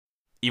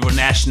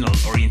International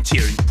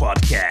Orienteering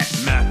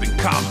Podcast. Map and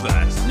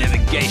compass,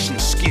 navigation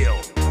skill,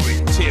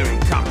 orienteering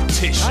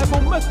competition. Jeg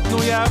bommet noe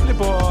jævlig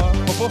på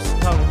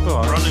posten her oppe.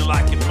 Running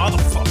like a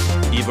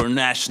motherfucker.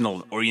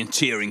 International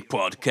Orienteering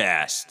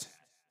Podcast.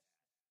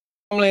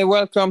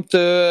 Welcome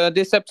to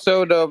this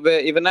episode of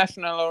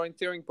International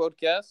Orienteering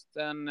Podcast.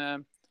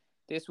 And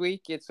this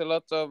week it's a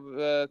lot of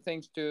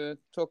things to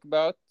talk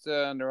about.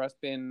 There has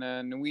been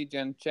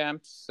Norwegian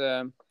Champs.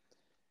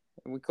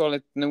 We call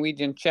it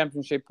Norwegian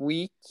Championship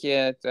Week.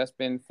 It has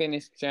been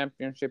Finnish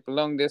Championship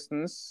Long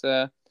Distance,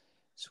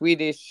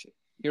 Swedish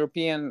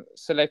European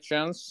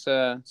selections,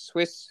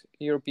 Swiss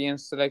European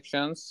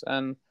selections,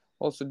 and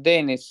also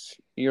Danish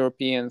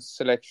European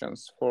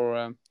selections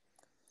for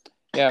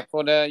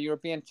the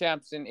European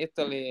Champs in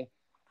Italy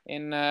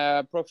in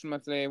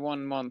approximately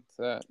 1 month.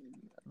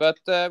 But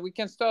we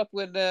can start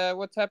with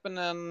what happened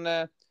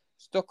in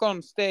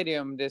Stockholm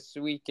Stadium this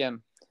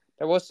weekend.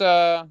 There was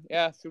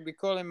should we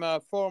call him a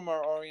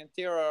former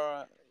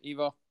orienteer,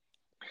 Ivo?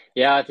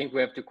 Yeah, I think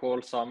we have to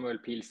call Samuel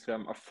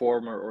Pilström a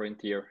former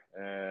orienteer.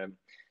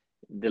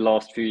 The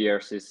last few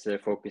years, his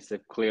focus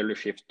has clearly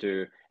shifted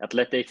to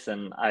athletics,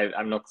 and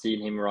I've not seen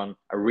him run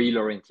a real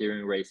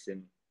orienteering race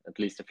in at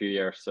least a few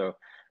years. So,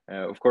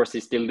 of course,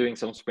 he's still doing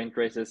some sprint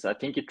races. I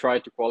think he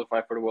tried to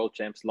qualify for the World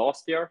Champs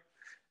last year.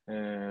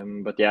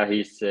 But yeah,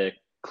 he's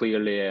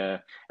clearly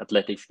an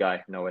athletics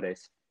guy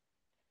nowadays.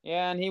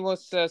 Yeah, and he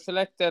was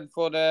selected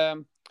for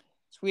the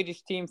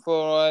Swedish team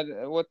for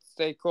what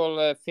they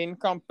call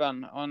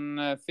Finnkampen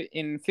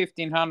in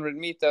 1500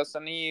 meters,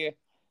 and he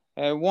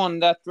won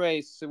that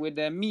race with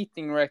a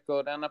meeting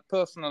record and a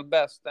personal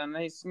best. And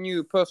his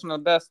new personal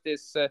best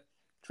is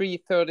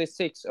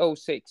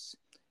 3:36.06.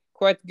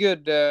 Quite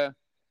good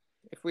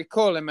if we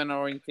call him an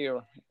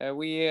orienteer.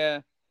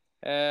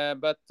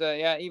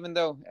 Even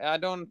though I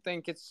don't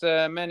think it's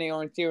many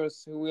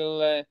orienteers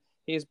who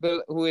is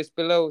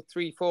below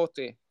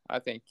 3:40. I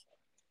think.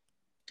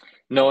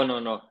 No. I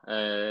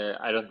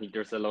don't think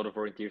there's a lot of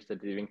orienteers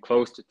that are even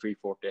close to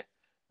 3:40.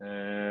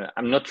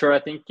 I'm not sure. I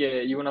think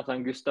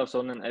Jonathan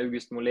Gustafsson and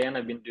August Molén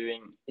have been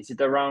doing, is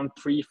it around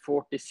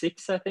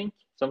 3:46, I think?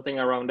 Something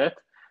around that.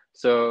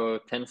 So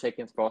 10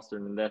 seconds faster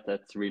than that.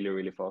 That's really,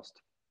 really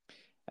fast.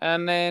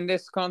 And in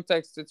this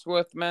context, it's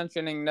worth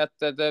mentioning that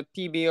the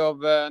PB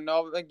of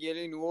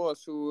Norwegian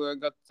Champs, who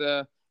got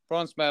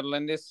bronze medal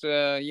in this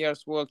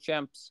year's World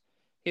Champs,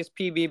 his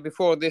PB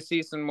before this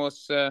season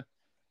was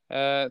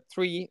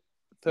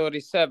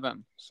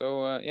 3:37.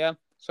 So,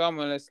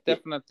 Samuel is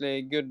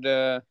definitely good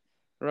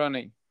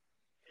running.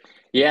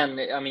 Yeah, and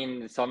I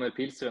mean, Samuel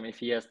Pilström, if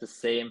he has the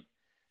same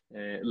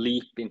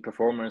leap in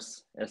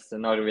performance as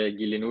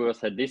Norwegian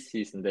had this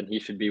season, then he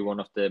should be one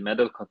of the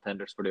medal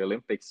contenders for the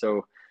Olympics.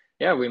 So,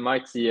 yeah, we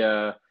might see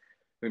a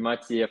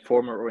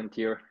former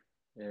orienteer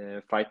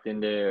fight in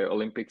the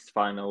Olympics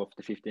final of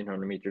the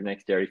 1500 meter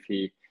next year if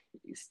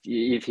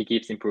he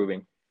keeps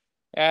improving.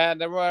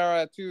 There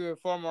were 2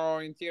 former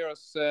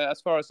orienteers, as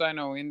far as I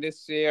know, in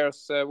this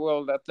year's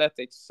World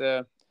Athletics.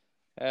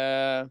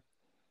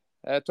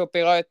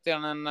 Topi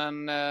Raitanen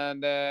and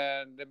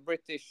the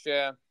British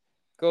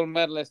gold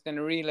medalist in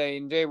the relay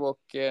in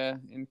jaywalk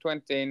in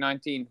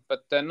 2019.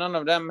 But none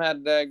of them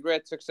had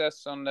great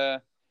success on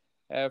the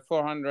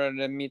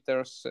 400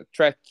 meters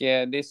track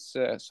this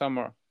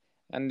summer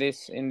and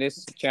in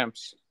this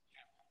champs.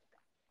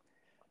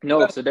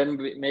 No, so then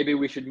maybe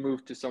we should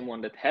move to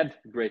someone that had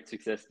great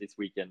success this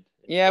weekend.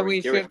 Yeah,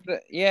 we should.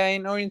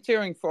 In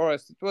orienteering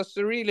forest, it was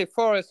really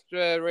forest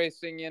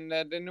racing in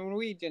the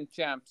Norwegian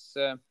Champs.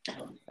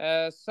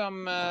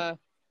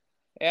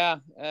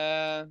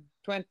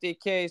 20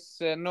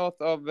 k's north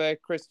of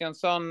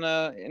Kristiansand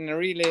in a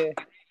really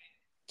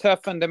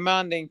tough and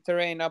demanding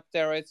terrain up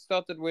there. It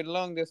started with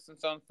long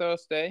distance on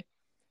Thursday,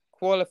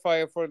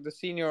 qualifier for the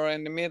senior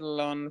in the middle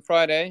on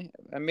Friday,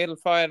 a middle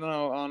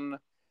final on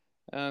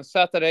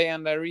Saturday,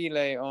 and a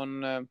relay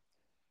on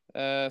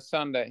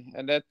Sunday.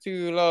 And the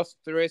 2 last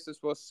races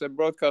was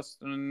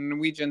broadcast on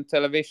Norwegian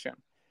television.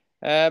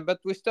 But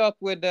we start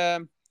with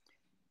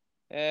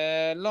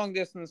long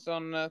distance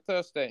on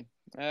Thursday.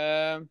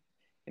 In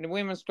the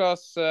women's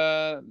class,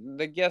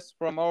 the guest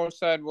from our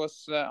side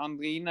was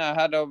Andrine,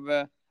 ahead of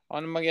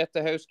Anne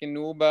Margrethe Hausken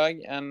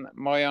Nordberg and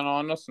Marianne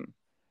Andersen.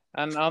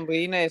 And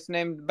Andrine is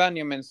named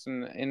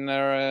Benjaminsen in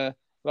her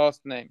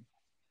last name.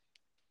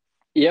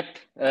 Yep,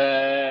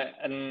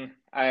 and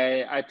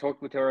I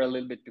talked with her a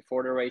little bit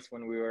before the race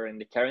when we were in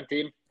the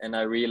quarantine, and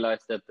I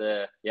realized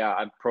that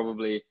I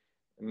probably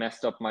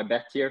messed up my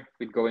bet here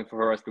with going for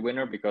her as the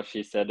winner, because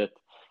she said that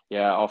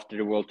after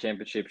the World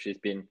Championship she's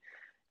been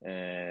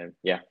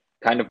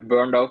kind of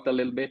burned out a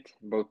little bit,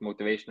 both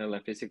motivational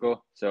and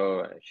physical.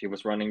 So she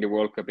was running the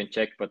World Cup in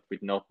Czech, but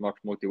with not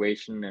much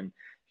motivation. And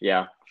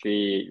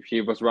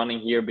she was running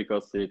here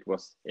because it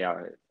was,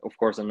 of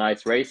course, a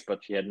nice race,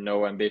 but she had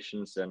no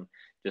ambitions and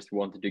just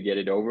wanted to get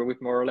it over with,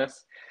 more or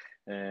less.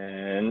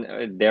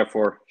 And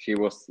therefore, she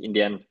was, in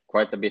the end,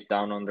 quite a bit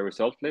down on the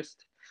result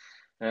list.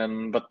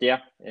 In my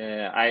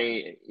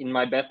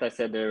bet, I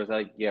said there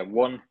was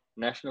one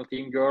national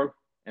team girl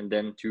and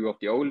then 2 of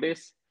the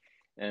oldies.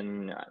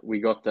 and we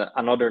got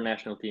another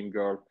national team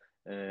girl,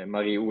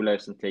 Marie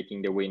Olausen,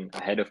 taking the win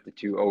ahead of the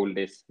two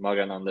oldest,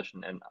 Marianne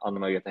Andersen and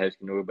Anne-Margrethe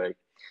Hausken Nordberg.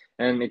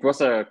 And it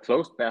was a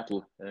close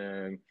battle.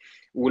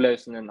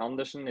 Olausen and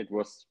Andersen, it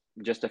was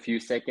just a few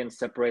seconds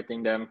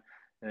separating them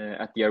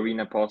at the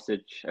arena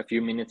passage a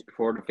few minutes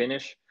before the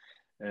finish.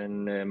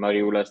 And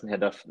Marie Olausen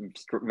had a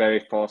very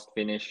fast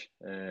finish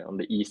on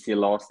the easy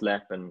last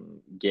lap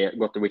and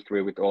got the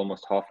victory with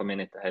almost half a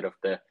minute ahead of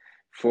the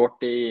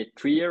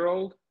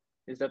 43-year-old.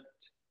 Is that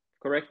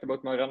correct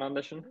about Marianne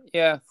Andersen?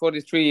 Yeah,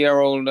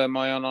 43-year-old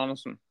Marianne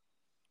Andersen.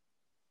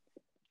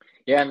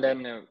 Yeah, and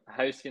then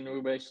Hausken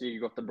Nordberg, she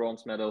got the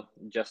bronze medal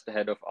just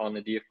ahead of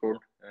Anne Dyrkorn.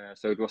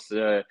 So it was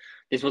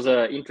this was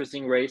an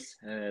interesting race,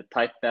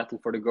 tight battle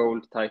for the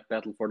gold, tight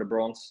battle for the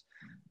bronze,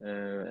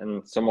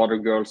 and some other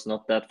girls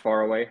not that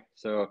far away.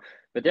 So,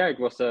 but yeah, it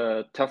was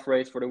a tough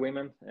race for the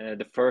women.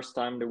 The first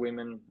time the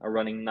women are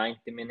running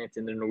 90 minutes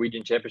in the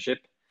Norwegian Championship,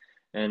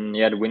 and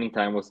yeah, the winning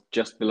time was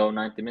just below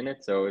 90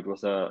 minutes. So it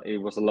was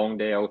a long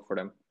day out for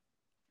them.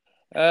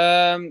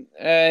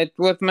 It's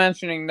worth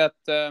mentioning that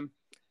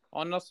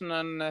Andersen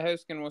and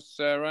Hausken was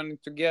running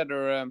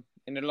together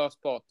in the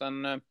last part,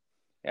 and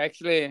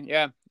actually,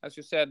 yeah, as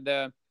you said,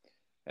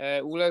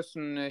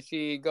 Olausen,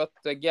 she got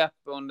the gap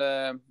on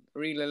the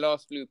really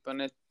last loop,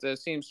 and it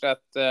seems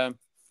that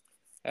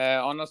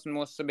Andersen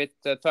was a bit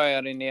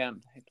tired in the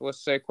end. It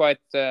was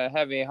quite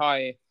heavy,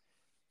 high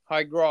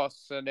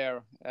grass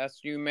there,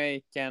 as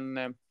you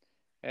can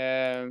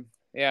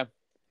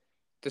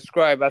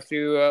describe as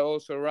you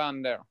also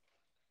ran there.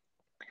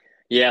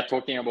 Yeah,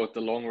 talking about the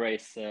long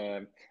race,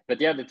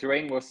 but yeah, the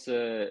terrain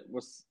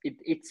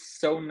it's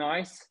so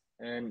nice,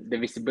 and the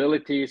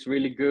visibility is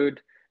really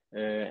good,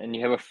 and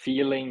you have a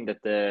feeling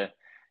that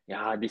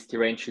this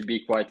terrain should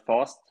be quite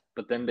fast,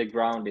 but then the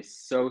ground is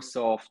so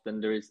soft,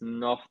 and there is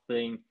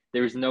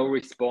no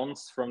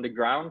response from the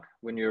ground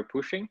when you're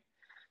pushing.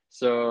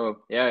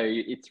 So yeah,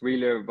 it's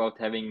really about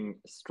having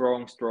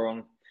strong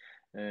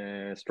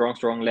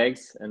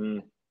legs,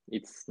 and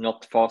it's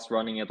not fast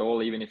running at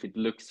all, even if it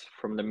looks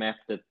from the map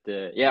that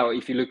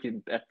if you look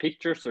at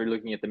pictures or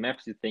looking at the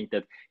maps, you think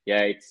that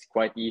it's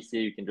quite easy,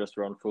 you can just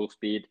run full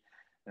speed,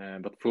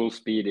 but full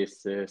speed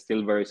is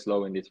still very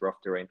slow in this rough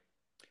terrain.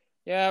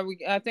 Yeah,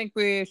 I think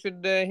we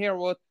should hear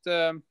what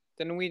the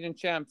Norwegian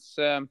champs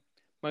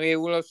Marie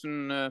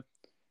Olausen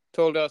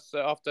told us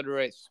after the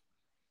race.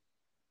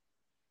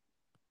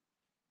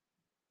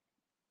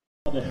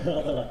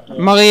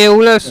 Marie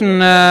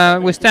Olausen,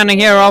 we're standing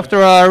here after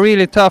a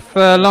really tough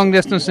long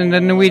distance in the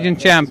Norwegian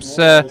Champs.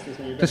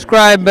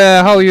 Describe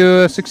how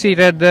you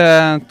succeeded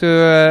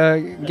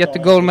to get the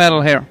gold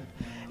medal here.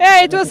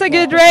 Yeah, it was a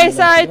good race.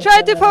 I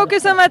tried to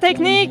focus on my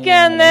technique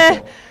and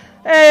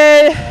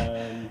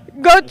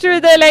go through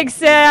the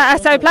legs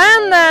as I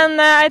planned,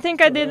 and I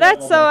think I did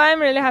that, so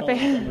I'm really happy.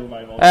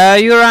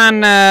 You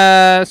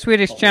ran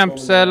Swedish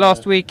Champs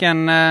last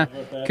weekend.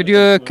 Could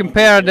you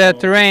compare the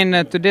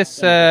terrain to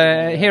this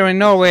here in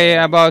Norway,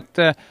 about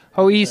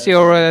how easy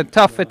or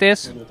tough it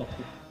is?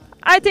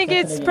 I think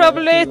it's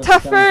probably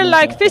tougher,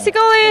 like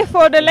physically,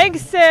 for the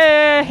legs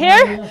here.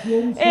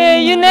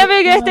 You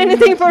never get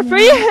anything for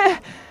free.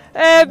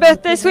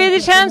 But the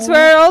Swedish Champs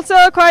were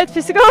also quite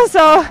physical,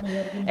 so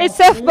it's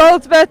tough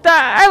both, but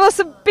I was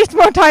a bit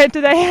more tired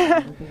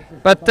today.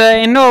 But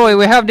in Norway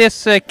we have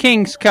this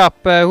King's Cup,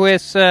 who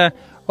is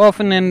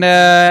often in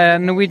the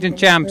Norwegian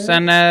Champs,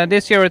 and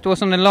this year it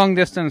was on the long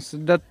distance.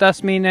 That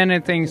does mean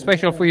anything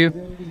special for you?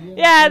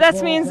 Yeah, that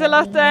means a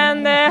lot,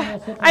 and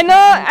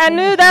I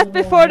knew that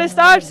before the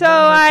start, so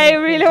I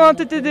really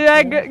wanted to do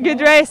a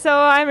good race, so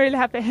I'm really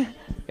happy.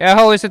 Yeah,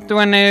 how is it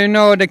when you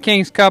know the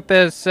King's Cup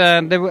is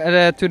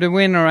to the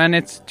winner, and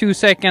it's 2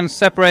 seconds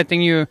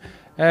separating you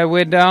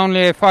with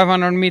only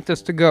 500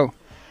 meters to go?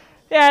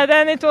 Yeah,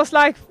 then it was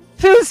like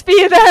full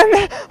speed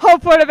and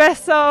hope for the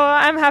best, so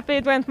I'm happy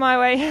it went my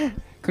way.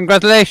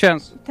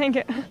 Congratulations. Thank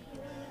you.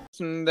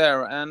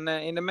 There, and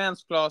in the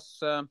men's class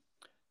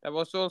there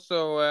was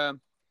also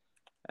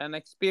an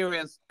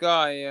experienced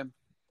guy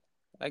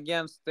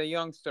against the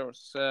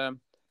youngsters.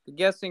 The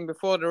guessing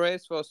before the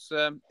race was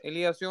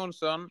Elias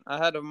Jonsson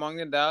ahead of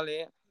Magne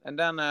Dali, and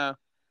then a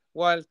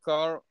wild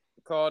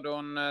card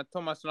on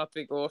Thomas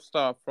Natvik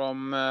Årstad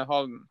from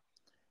Halden.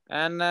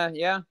 And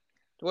there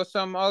was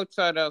some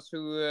outsiders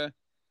who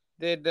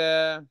did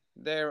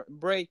their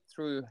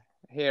breakthrough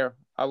here,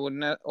 I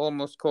would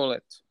almost call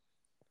it.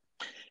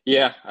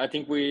 Yeah, I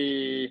think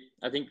we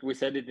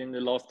said it in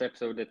the last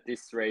episode that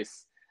this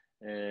race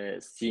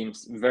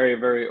seems very,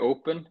 very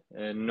open,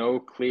 no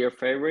clear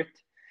favorite.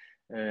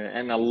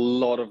 And a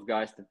lot of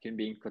guys that can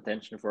be in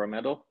contention for a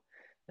medal.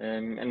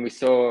 And we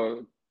saw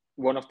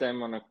one of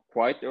them on a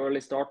quite early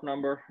start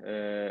number,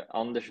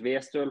 Anders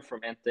Westøl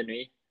from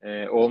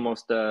NTNU,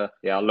 almost a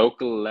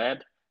local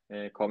lad,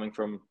 coming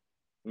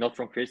not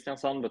from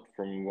Kristiansand, but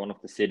from one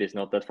of the cities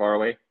not that far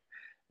away.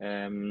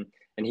 And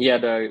he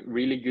had a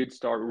really good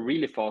start,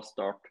 really fast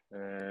start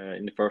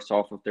in the first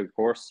half of the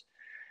course.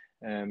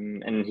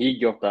 And he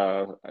got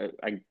a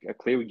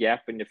clear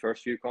gap in the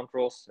first few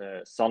controls.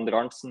 Sander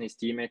Arntzen, his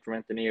teammate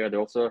from NTNU, had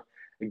also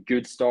a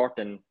good start,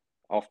 and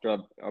after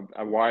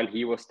a while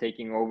he was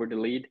taking over the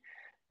lead.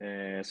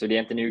 So the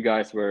NTNU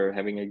guys were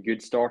having a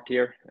good start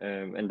here,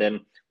 and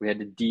then we had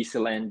the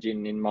diesel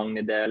engine in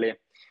Magne Deli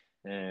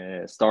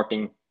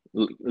starting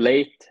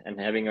late and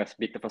having a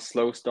bit of a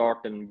slow start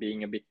and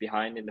being a bit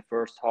behind in the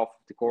first half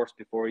of the course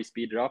before he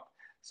speeded up.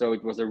 So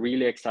it was a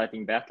really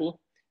exciting battle,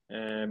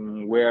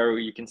 where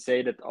you can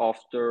say that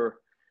after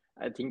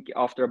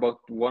about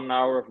 1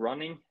 hour of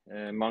running,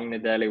 Magne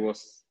Deli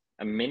was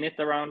a minute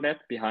around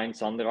that behind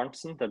Sander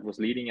Arntzen that was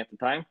leading at the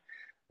time.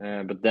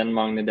 But then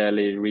Magne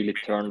Deli really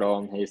turned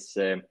on his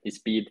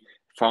speed,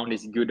 found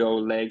his good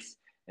old legs,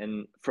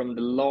 and from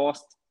the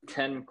last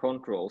 10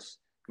 controls,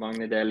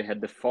 Magne Deli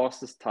had the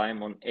fastest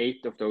time on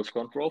 8 of those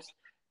controls.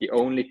 The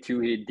only 2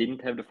 he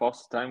didn't have the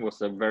fastest time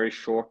was a very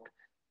short,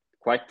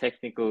 quite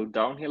technical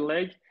downhill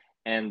leg,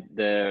 and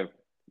the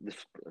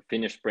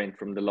finish sprint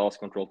from the last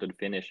control to the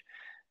finish,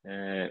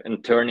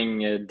 and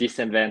turning a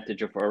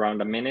disadvantage of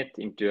around a minute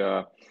into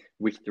a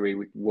victory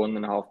with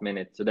 1.5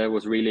 minutes. So that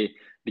was really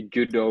the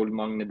good old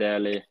Magne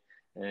Deli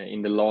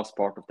in the last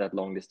part of that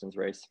long distance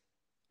race.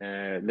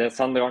 Then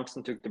Sander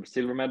Arntzen took the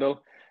silver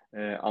medal.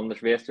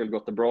 Anders Westrel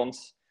got the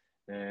bronze.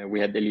 We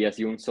had Elias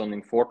Jonsson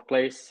in 4th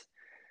place,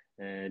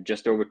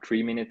 just over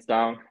 3 minutes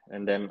down,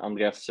 and then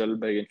Andreas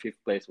Sölberg in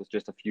 5th place was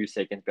just a few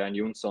seconds behind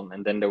Jonsson,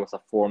 and then there was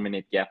a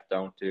 4-minute gap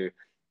down to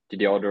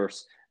the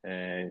others,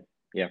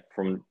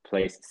 from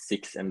place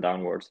 6 and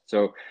downwards.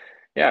 So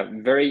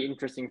very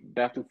interesting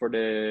battle for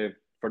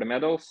the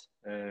medals.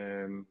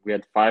 We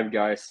had 5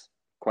 guys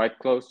quite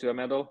close to a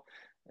medal,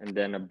 and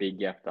then a big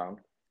gap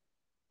down.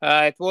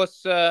 It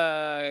was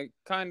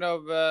kind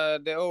of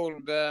the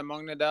old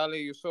Magne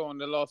Deli you saw on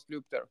the last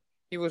loop there.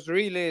 He was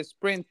really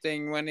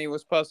sprinting when he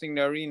was passing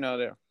the arena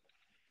there.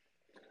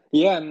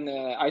 Yeah, and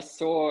I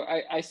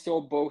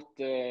saw both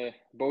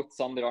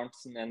Sander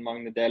Arntzen and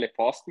Magne Deli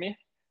passed me,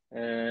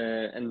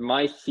 and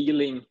my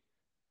feeling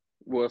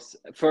was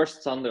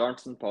first Sander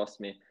Arntzen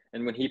passed me,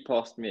 and when he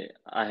passed me,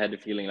 I had a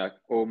feeling like,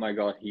 oh my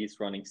god, he's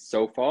running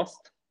so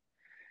fast.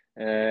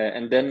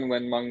 And then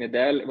when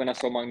I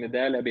saw Magne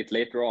Deli a bit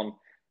later on,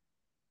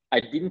 I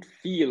didn't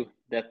feel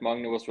that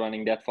Magne was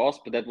running that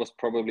fast, but that was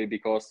probably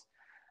because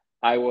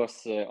I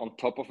was on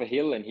top of a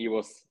hill and he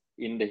was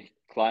in the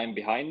climb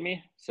behind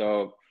me.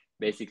 So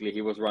basically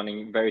he was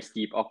running very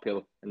steep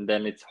uphill, and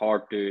then it's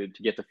hard to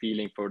get a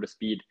feeling for the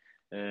speed.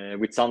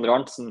 With Sander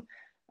Arntzen,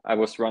 I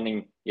was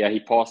running, he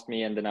passed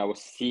me, and then I was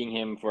seeing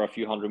him for a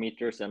few hundred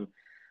meters, and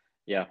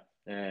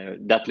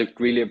that looked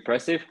really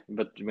impressive.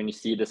 But when you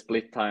see the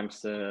split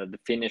times, the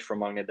finish from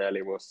Magne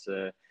Deli was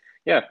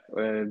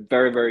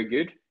very, very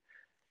good.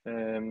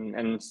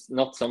 And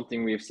not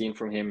something we've seen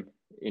from him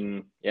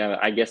in,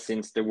 I guess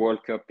since the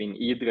World Cup in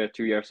Idre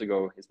 2 years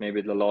ago is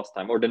maybe the last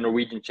time, or the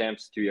Norwegian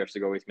Champs 2 years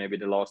ago is maybe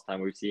the last time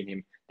we've seen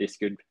him this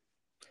good.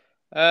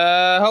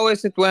 How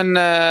is it when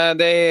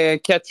they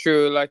catch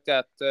you like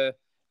that?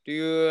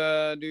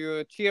 Do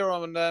you cheer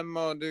on them,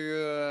 or do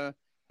you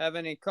have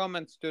any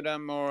comments to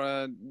them,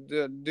 or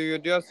do you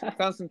just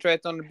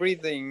concentrate on the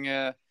breathing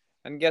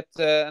and get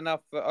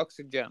enough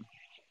oxygen?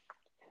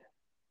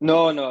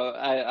 No,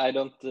 I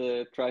don't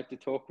try to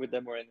talk with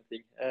them or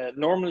anything.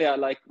 Normally, I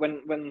like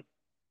when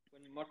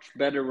much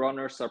better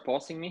runners are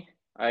passing me,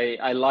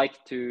 I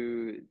like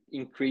to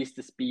increase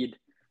the speed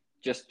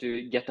just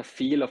to get a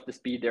feel of the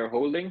speed they're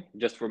holding,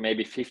 just for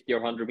maybe 50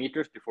 or 100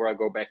 meters before I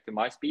go back to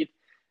my speed,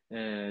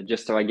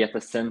 just so I get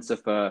a sense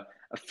of a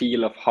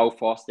feel of how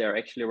fast they are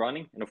actually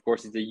running. And of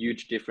course, it's a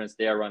huge difference.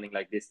 They are running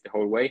like this the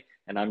whole way,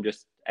 and I'm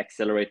just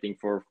accelerating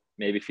for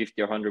maybe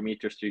 50 or 100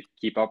 meters to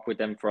keep up with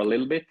them for a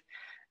little bit.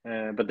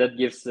 But that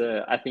gives,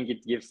 I think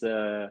it gives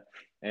a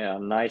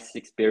nice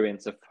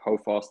experience of how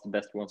fast the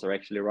best ones are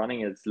actually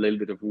running. It's a little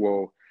bit of,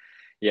 whoa,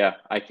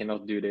 I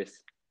cannot do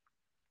this.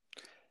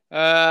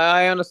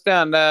 I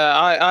understand.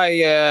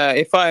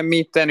 If I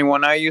meet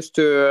anyone, I used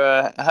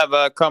to have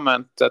a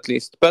comment at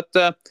least. But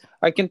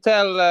I can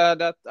tell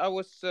that I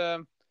was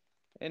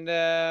in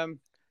the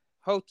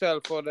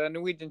hotel for the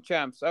Norwegian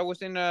Champs. I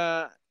was in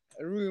a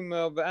room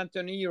of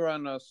Anthony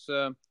runners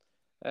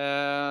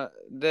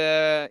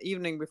the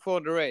evening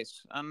before the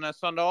race, and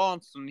Sander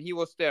Arntzen, he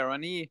was there,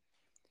 and he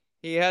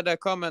had a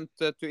comment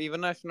to Even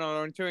National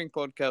Orienteering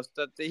podcast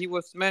that he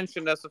was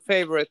mentioned as a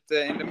favorite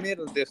in the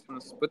middle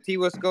distance, but he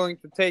was going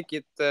to take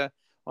it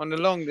on the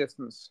long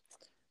distance.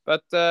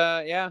 But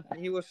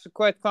he was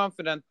quite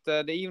confident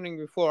the evening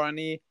before, and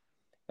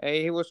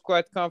he was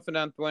quite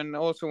confident when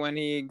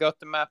he got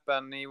the map,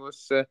 and he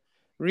was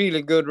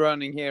really good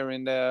running here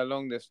in the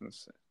long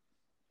distance.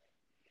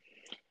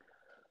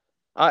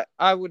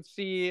 I would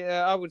say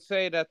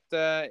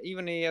that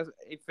even if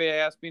he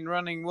has been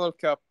running World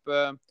Cup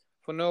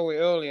for Norway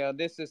earlier,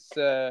 this is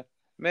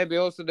maybe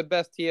also the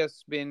best he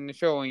has been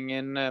showing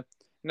in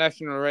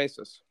national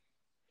races.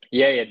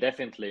 Yeah,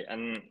 definitely.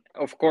 And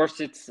of course,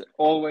 it's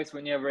always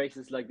when you have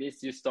races like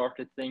this, you start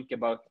to think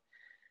about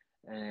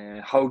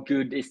how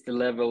good is the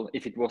level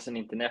if it was an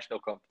international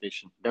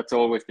competition. That's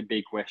always the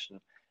big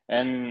question.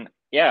 And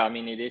I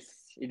mean,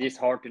 it is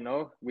hard to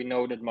know. We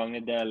know that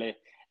Magne Deli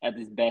at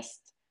his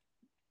best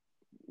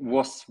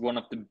was one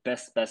of the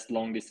best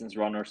long distance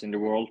runners in the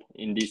world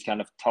in these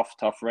kind of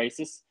tough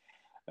races.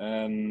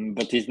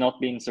 But he's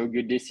not been so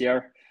good this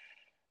year.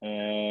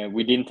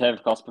 We didn't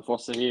have Kasper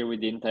Fosse here. We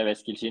didn't have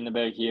Eskil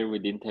Skinneberg here. We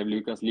didn't have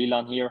Lukas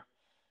Liland here.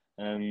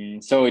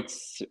 So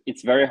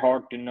it's very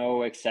hard to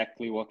know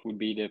exactly what would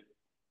be the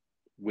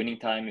winning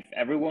time if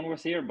everyone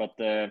was here. But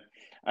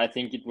I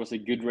think it was a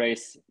good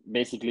race.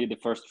 Basically, the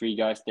first three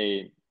guys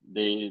they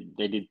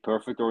did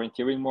perfect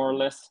orienteering more or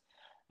less.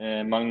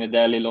 Magne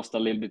Dali lost a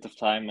little bit of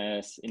time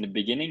as in the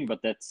beginning,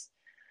 but that's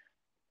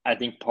I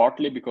think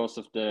partly because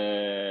of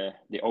the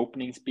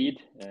opening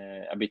speed,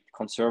 a bit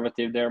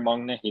conservative there.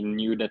 Magne, he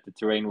knew that the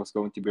terrain was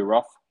going to be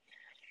rough,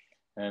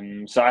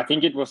 so I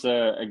think it was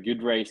a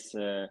good race,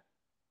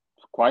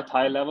 quite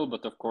high level.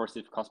 But of course,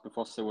 if Kasper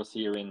Fosse was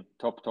here in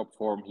top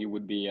form, he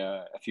would be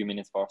a few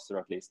minutes faster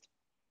at least.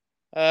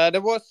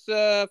 There was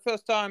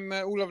first time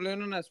Olav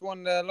Lundenes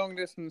won the long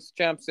distance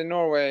champs in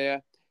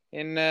Norway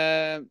in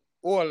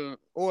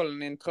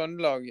Ålen in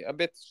Trøndelag, a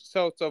bit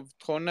south of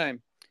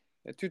Trondheim,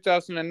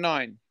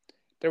 2009.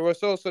 There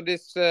was also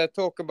this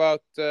talk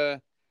about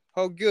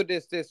how good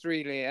is this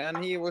really,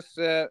 and he was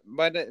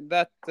by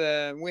that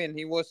win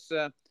he was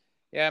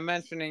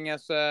mentioning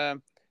as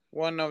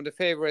one of the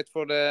favorites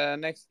for the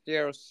next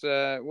year's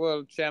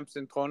world champs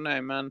in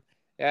Trondheim, and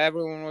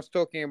everyone was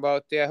talking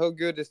about how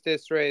good is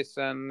this race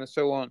and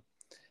so on.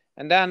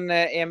 And then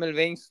Emil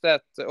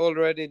Wingstedt,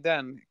 already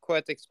then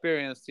quite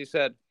experienced, he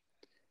said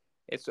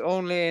it's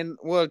only in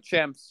world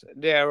champs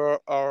they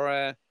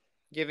are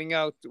giving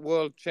out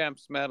world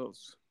champs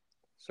medals.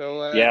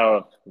 So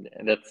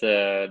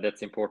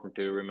that's important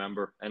to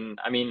remember. And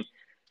I mean,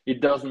 it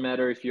doesn't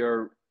matter if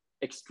you're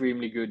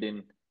extremely good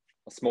in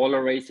a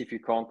smaller race if you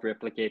can't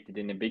replicate it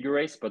in a bigger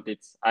race. But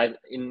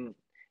in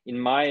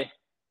my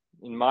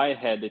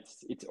head,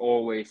 it's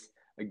always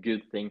a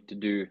good thing to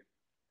do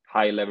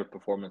high level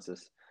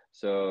performances.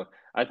 So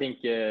I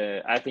think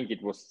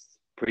it was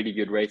pretty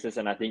good races,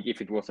 and I think if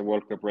it was a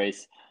World Cup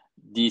race,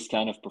 these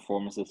kind of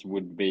performances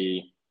would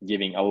be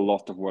giving a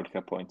lot of World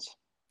Cup points.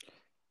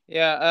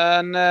 Yeah,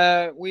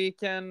 and we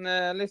can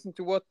listen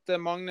to what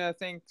Magne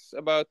thinks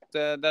about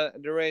the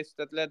race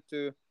that led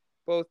to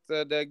both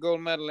the gold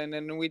medal in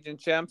the Norwegian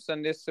Champs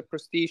and this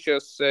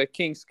prestigious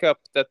King's Cup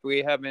that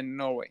we have in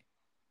Norway.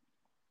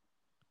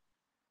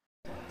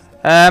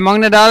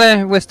 Magne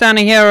Dale, we're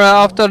standing here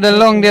after the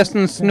long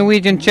distance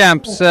Norwegian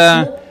Champs.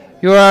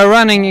 You are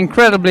running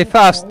incredibly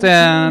fast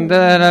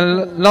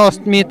the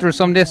last meters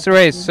on this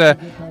race.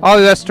 Are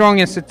you as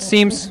strong as it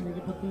seems?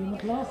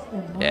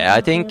 Yeah,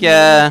 I think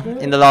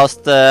in the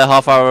last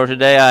half hour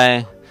today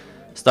I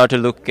start to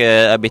look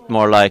a bit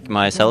more like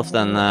myself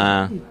than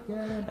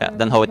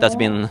how it has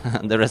been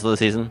the rest of the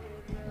season.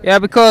 Yeah,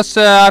 because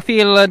I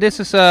feel this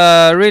is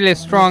a really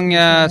strong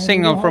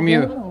signal from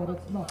you.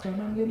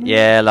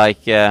 Yeah,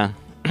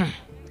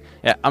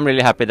 I'm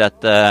really happy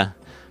that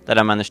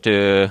I managed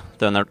to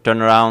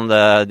turn around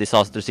the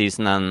disaster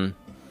season and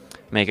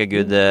make a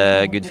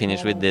good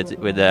finish with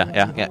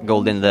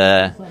gold in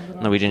the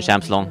Norwegian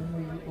Champs long.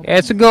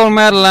 It's a gold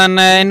medal, and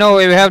in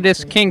Norway we have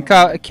this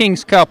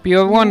King's Cup. You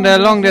have won the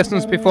long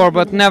distance before,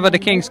 but never the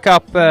King's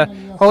Cup.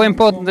 How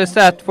important is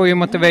that for your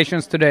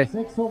motivations today?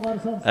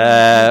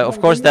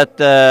 Of course,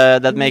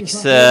 that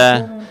makes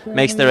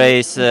the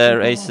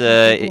race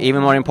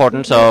even more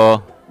important.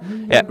 So,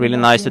 yeah, really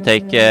nice to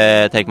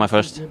take my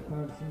first.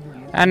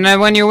 And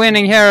when you're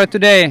winning here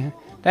today,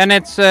 then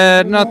it's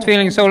not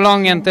feeling so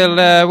long until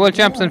World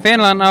Champs in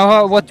Finland.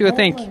 What do you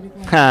think?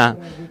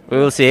 We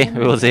will see.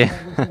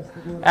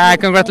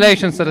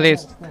 Congratulations at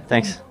least.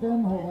 Thanks.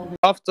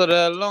 After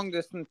the long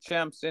distance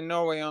champs in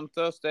Norway on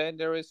Thursday,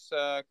 there is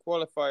a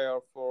qualifier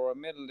for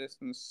middle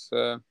distance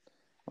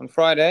on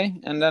Friday,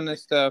 and then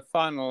it's the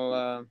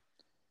final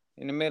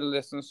in the middle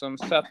distance on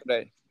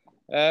Saturday.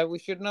 We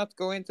should not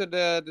go into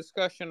the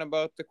discussion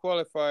about the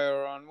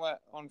qualifier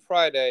on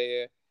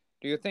Friday.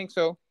 Do you think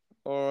so?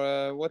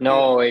 Or what?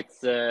 No,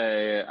 it's.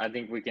 I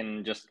think we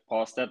can just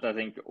pause that. I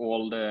think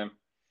all the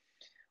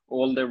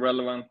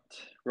relevant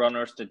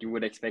runners that you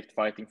would expect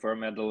fighting for a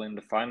medal in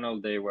the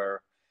final, they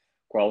were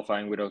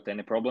qualifying without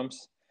any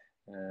problems.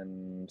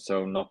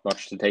 So not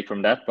much to take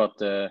from that. But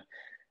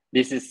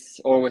this is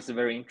always a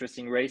very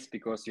interesting race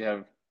because you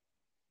have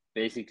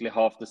basically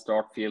half the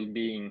start field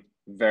being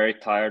very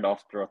tired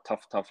after a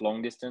tough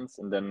long distance,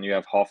 and then you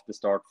have half the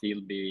start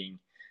field being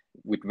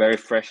with very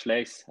fresh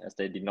legs as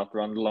they did not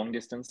run the long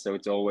distance. So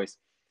it's always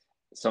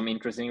some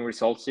interesting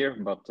results here,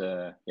 but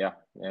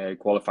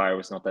qualifier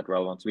was not that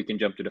relevant. So we can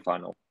jump to the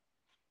final.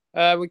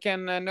 We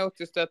can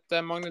notice that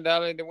Magne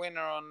Dali, the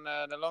winner on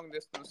the long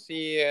distance,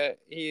 he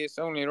is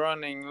only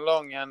running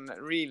long and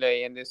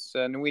relay in this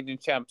Norwegian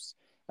Champs,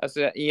 as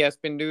he has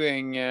been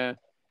doing the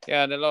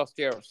last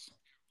years.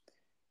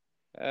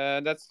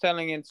 That's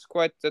telling it's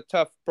quite a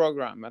tough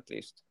program, at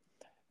least.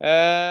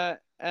 All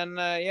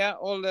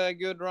the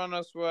good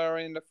runners were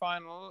in the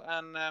final,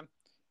 and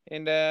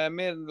in the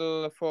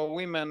middle for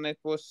women, it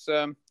was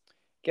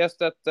guessed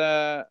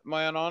that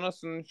Marianne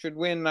Andersen should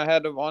win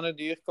ahead of Anne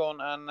Dyrkorn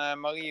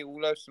and Marie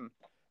Olaussen.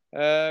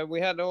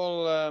 We had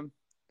all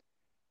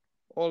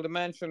all the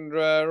mentioned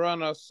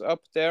runners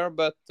up there,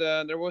 but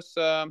there was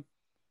an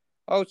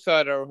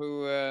outsider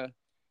who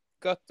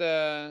got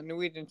the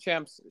Norwegian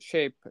Champs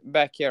shape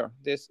back here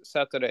this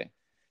Saturday.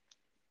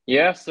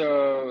 Yeah,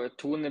 so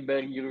Tone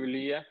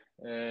Bergerud,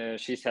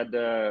 she's had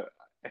a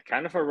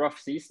kind of a rough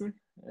season.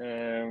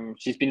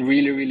 She's been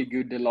really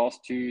good the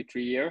last 2-3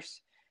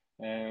 years,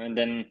 and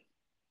then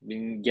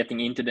been getting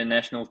into the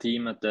national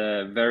team at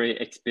a very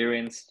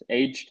experienced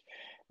age.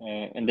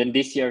 And then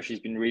this year she's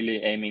been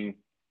really aiming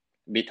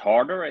a bit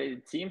harder,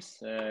 it seems,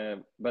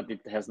 but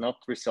it has not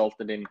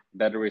resulted in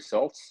better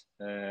results.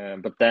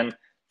 But then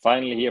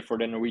finally here for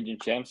the Norwegian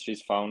Champs,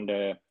 she's found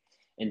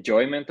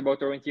enjoyment about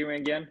orienteering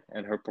again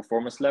and her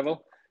performance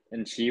level.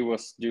 And she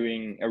was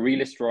doing a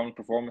really strong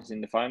performance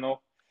in the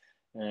final.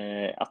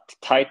 A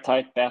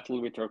tight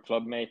battle with her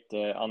clubmate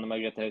Anne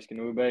Margrethe Hauske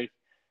Nordberg,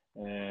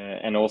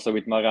 and also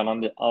with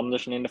Marianne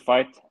Andersen in the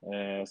fight.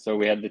 So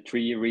we had the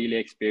 3 really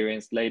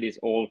experienced ladies,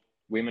 all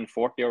women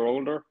 40 or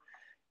older.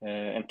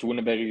 And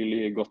Tone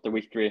Bergerud got the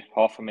victory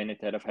half a minute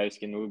ahead of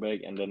Hauske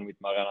Nordberg, and then with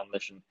Marianne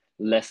Andersen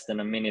less than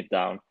a minute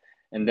down.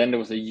 And then there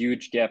was a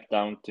huge gap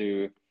down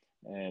to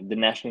the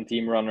national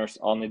team runners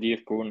Anne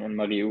Dyrkorn and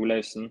Marie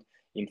Olausen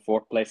in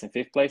 4th place and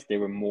 5th place. They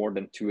were more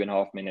than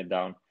 2.5 minutes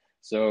down.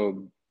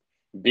 So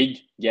big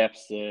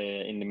gaps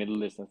in the middle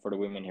distance for the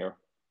women here.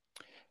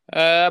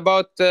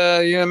 About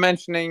you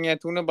mentioning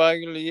Tone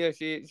Bergerud,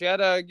 she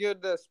had a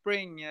good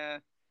spring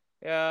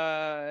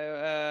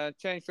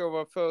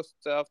changeover first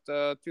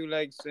after 2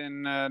 legs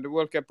in the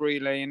World Cup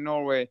relay in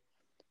Norway,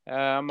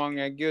 among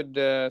a good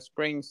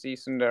spring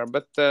season there.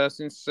 But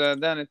since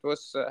then it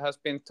has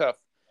been tough.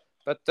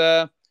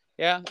 But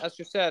yeah, as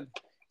you said,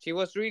 she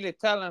was really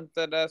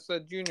talented as a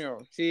junior.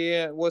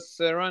 She was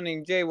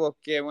running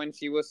jaywalk when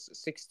she was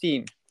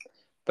 16.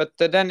 But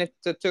then it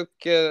took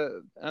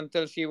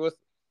until she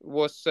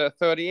was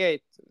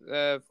 38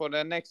 for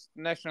the next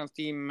national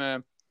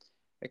team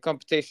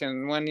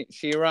competition when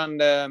she ran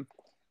the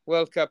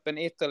World Cup in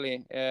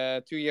Italy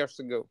 2 years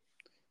ago.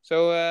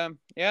 So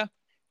yeah,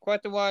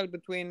 quite a while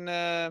between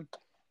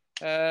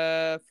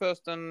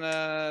first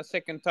and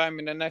second time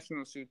in the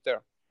national suit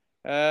there.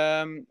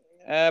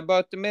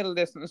 About the middle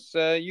distance,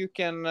 you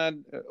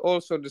can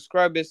also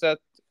describe this as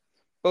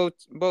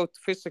both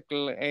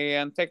physically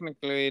and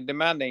technically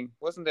demanding,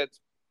 wasn't it?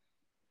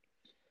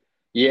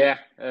 Yeah,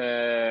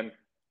 the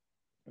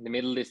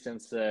middle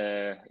distance,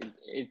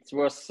 it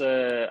was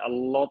a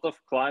lot of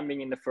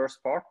climbing in the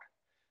first part,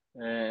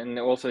 and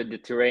also the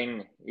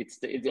terrain. It's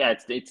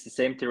the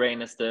same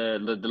terrain as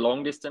the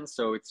long distance,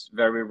 so it's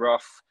very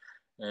rough.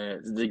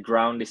 The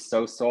ground is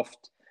so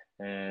soft.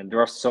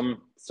 There are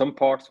some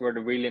parts where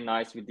they're really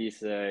nice with these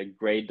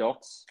gray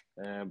dots,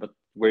 but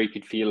where you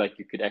could feel like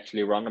you could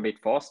actually run a bit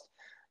fast.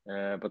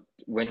 But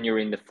when you're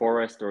in the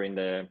forest or in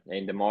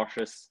the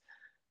marshes,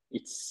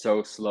 it's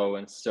so slow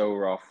and so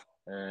rough.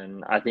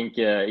 And I think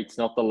it's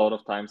not a lot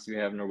of times you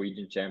have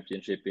Norwegian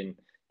Championship in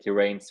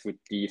terrains with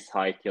these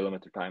high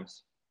kilometer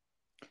times.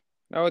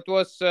 No, it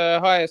was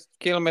highest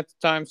kilometer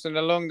times in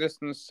the long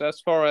distance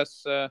as far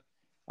as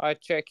I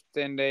checked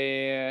in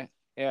the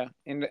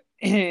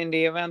in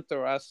the event,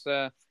 or as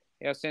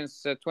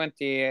since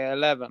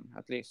 2011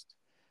 at least.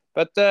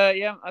 But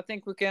yeah, I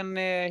think we can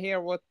hear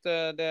what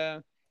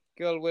the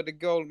girl with the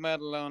gold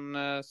medal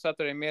on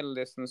Saturday middle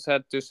distance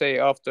had to say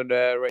after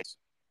the race.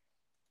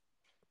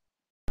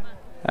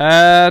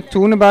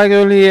 Tone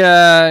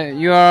Bergerud,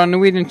 you are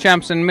Norwegian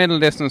champs in middle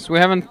distance. We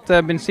haven't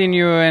been seeing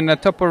you in the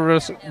top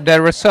of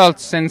the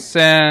results since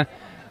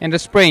in the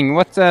spring.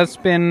 What has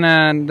been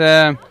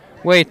the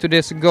way to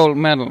this gold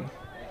medal?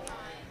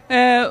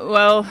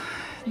 Well,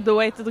 the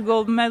way to the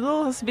gold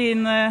medal has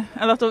been a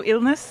lot of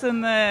illness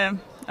and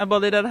a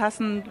body that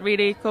hasn't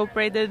really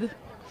cooperated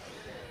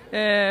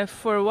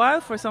for a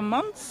while, for some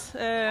months.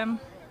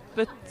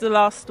 But the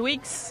last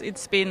weeks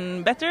it's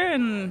been better,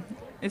 and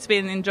it's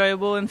been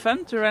enjoyable and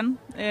fun to run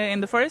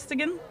in the forest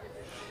again.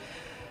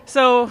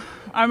 So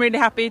I'm really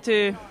happy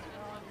to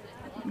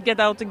get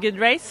out a good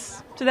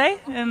race today,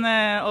 and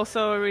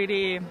also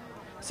really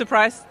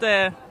surprised,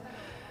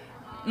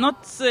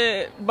 not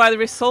by the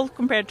result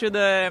compared to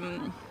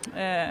the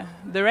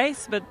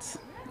race, but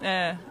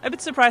a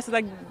bit surprised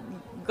that I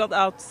got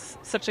out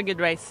such a good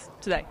race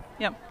today.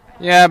 Yeah.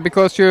 Yeah,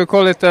 because you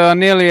call it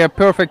nearly a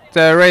perfect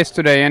race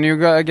today, and you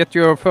get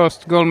your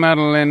first gold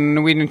medal in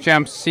Norwegian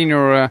Champs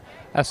Senior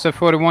as a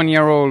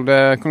 41-year-old.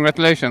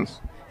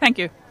 Congratulations. Thank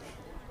you.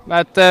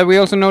 But we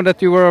also know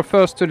that you were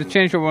first to the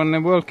changeover in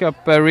the World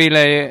Cup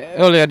relay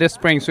earlier this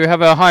spring, so you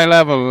have a high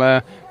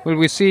level. Will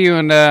we see you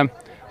in the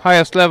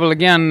highest level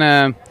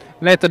again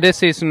later this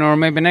season, or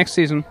maybe next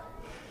season?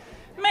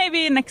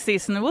 Maybe next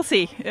season, we'll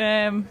see.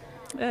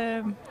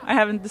 I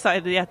haven't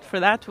decided yet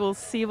for that. We'll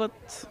see what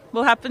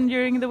will happen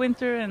during the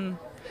winter,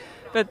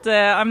 but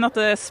I'm not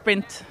a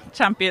sprint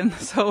champion,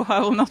 so I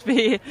will not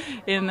be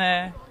in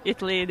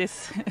Italy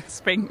this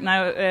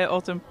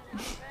autumn.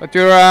 But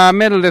you're a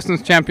middle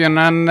distance champion,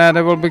 and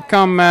there will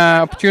become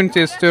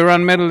opportunities to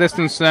run middle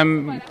distance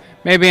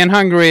maybe in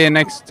Hungary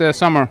next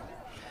summer.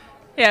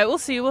 Yeah, we'll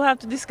see. We'll have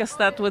to discuss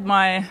that with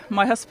my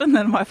husband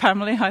and my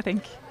family, I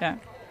think. Yeah.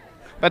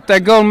 But the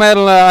gold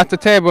medal at the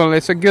table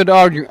is a good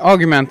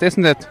argument,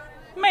 isn't it?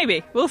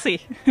 Maybe. We'll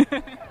see.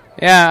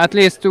 Yeah, at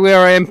least we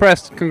are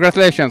impressed.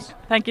 Congratulations.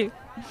 Thank you.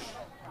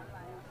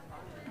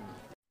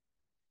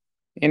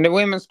 In the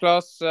women's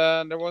class,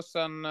 there was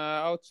an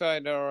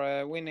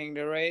outsider winning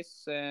the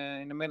race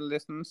in the middle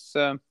distance.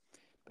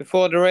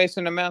 Before the race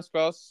in the men's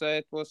class,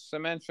 it was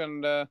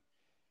mentioned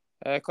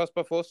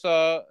Kasper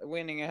Fossa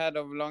winning ahead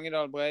of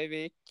Langedal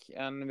Breivik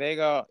and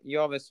Vegard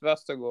Javes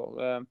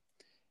Vestergaard.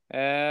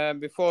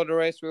 Before the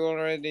race, we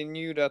already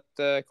knew that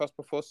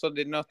Kasper Fossa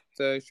did not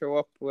show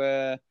up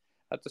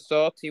at the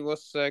start. He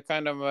was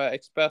kind of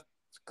expert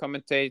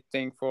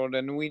commentating for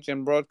the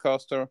Norwegian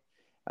broadcaster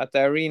at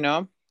the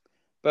arena.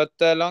 But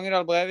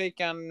Langedal Breivik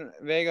and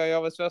Vegard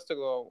Javes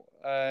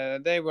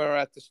Vestergaard, they were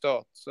at the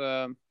start.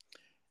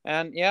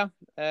 And yeah,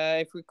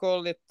 if we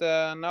call it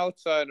an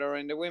outsider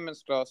in the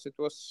women's class, it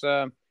was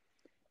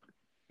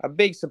a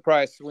big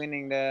surprise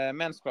winning the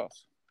men's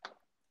class.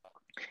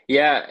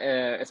 Yeah,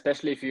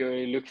 especially if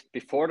you looked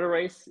before the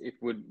race, it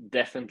would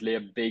definitely a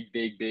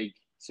big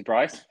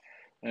surprise.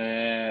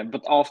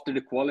 But after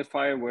the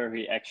qualifier, where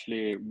he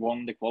actually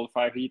won the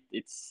qualifier heat,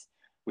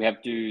 we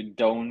have to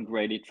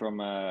downgrade it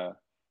from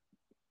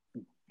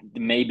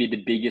maybe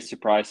the biggest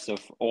surprise of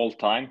all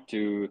time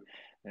to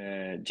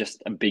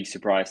just a big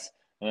surprise.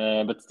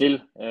 But still,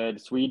 the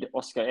Swede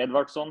Oskar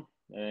Edvardsson,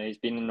 he's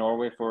been in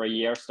Norway for a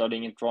year,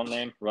 studying in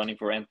Trondheim, running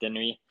for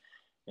NTNU.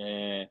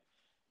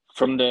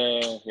 From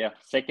the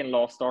second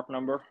last start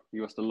number, he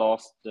was the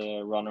last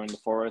runner in the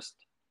forest,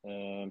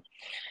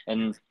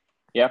 and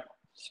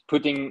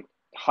putting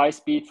high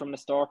speed from the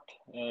start,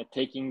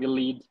 taking the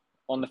lead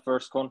on the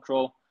first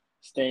control,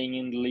 staying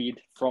in the lead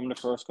from the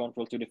first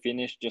control to the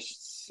finish,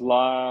 just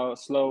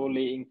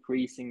slowly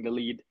increasing the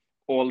lead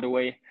all the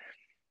way.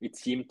 It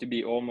seemed to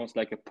be almost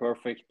like a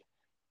perfect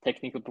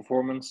technical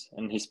performance,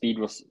 and his speed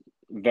was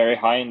very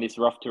high in this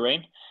rough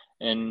terrain.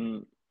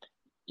 And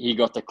he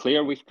got a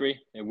clear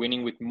victory,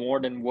 winning with more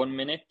than 1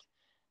 minute.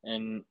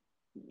 And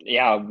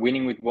yeah,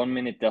 winning with 1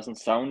 minute doesn't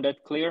sound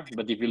that clear,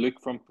 but if you look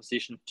from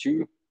position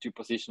 2 to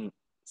position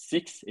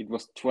 6, it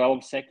was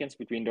 12 seconds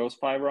between those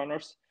 5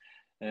 runners.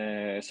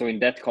 So in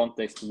that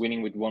context,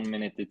 winning with 1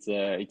 minute, it's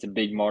a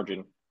big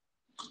margin.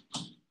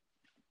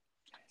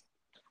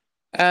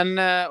 And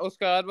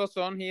Oskar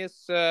Edvardsson, he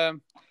is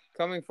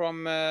coming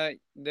from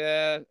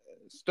the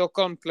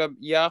Stockholm club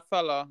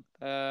Järfälla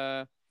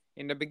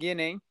in the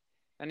beginning,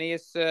 and he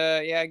is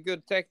a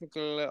good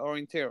technical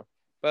orienteer.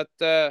 But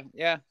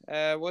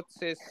what's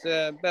his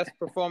best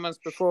performance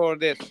before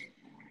this?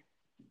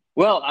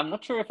 Well, I'm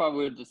not sure if I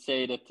would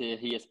say that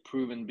he has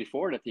proven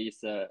before that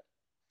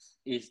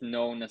he's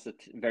known as a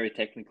very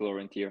technical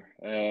orienteer.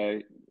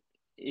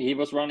 He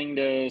was running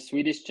the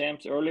Swedish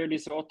Champs earlier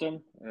this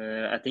autumn.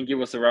 I think he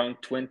was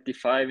around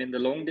 25 in the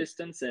long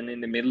distance, and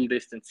in the middle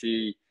distance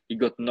he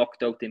got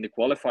knocked out in the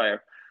qualifier.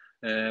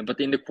 But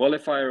in the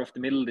qualifier of the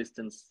middle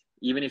distance,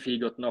 even if he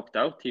got knocked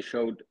out, he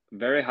showed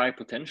very high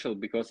potential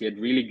because he had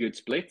really good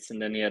splits,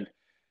 and then he had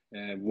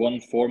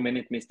 1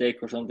 4-minute mistake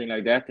or something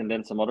like that, and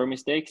then some other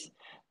mistakes.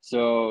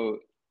 So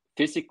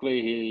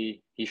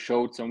physically, he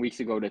showed some weeks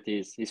ago that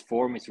his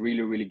form is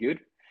really good.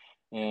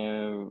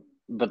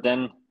 But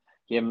then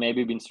he have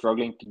maybe been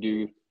struggling to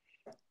do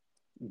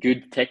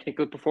good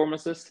technical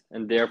performances,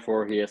 and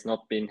therefore he has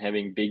not been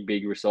having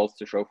big results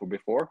to show for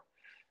before.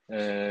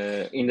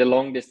 In the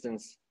long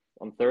distance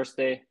on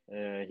Thursday,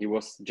 he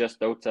was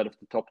just outside of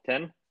the top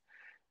 10.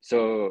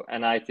 So,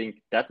 and I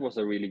think that was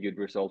a really good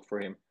result for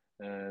him.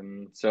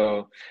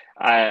 So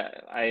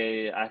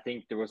I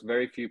think there was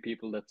very few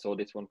people that saw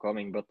this one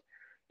coming, but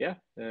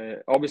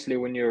obviously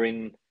when you're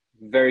in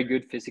very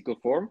good physical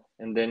form,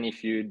 and then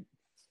if you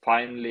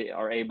finally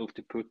are able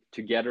to put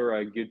together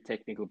a good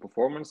technical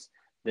performance,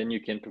 then you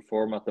can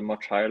perform at a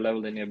much higher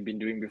level than you have been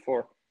doing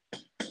before.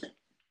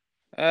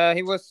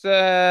 He was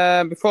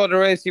before the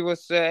race, he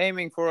was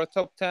aiming for a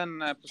top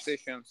 10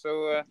 position,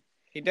 so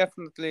he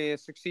definitely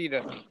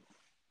succeeded.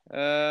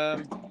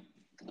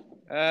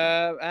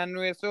 And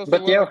we also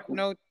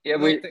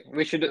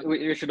we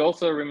should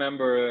also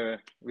remember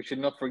we should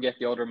not forget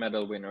the other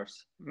medal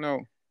winners.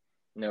 No.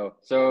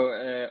 So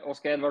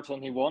Oskar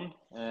Edvardsson, he won.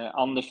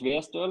 Anders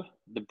Westøl,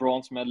 the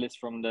bronze medalist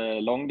from the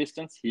long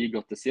distance, he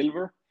got the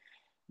silver.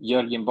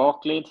 Jørgen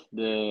Baklid,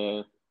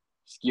 the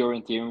ski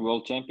orienteering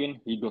world champion,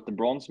 he got the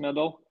bronze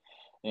medal.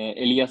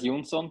 Elias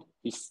Jonsson,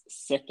 his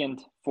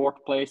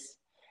fourth place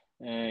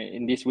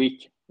in this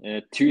week,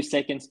 2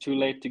 seconds too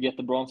late to get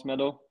the bronze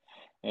medal.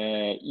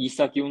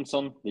 Isak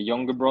Jonsson, the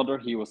younger brother,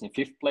 he was in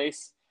 5th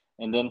place.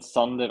 And then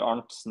Sander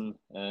Arntzen,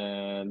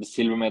 the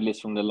silver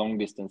medalist from the long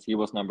distance, he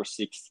was number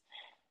 6.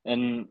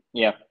 And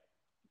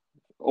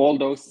all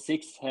those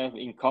 6 have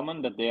in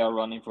common that they are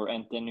running for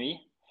NTNU.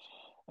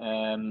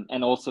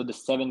 And also the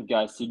 7th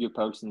guy, Sigurd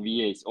Paulsen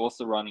VA, is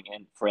also running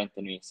for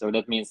NTNU. So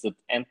that means that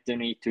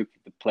NTNU took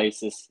the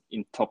places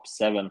in top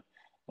 7.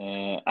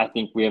 I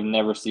think we have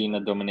never seen a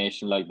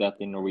domination like that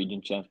in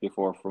Norwegian Champs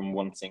before from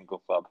one single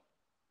club.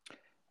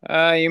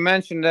 You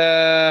mentioned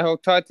how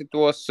tight it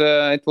was.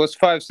 It was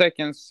 5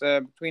 seconds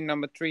between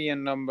number 3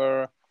 and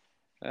number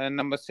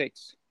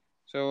 6.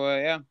 So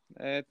yeah,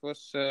 it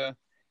was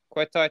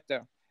quite tight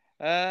there.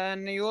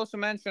 And you also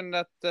mentioned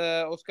that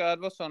Oscar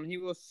Edvardsson, he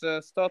was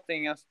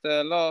starting as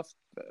the last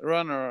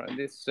runner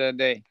this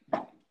day.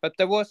 But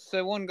there was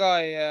one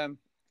guy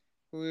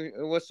who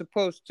was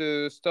supposed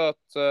to start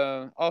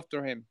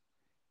after him.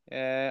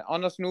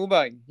 Anders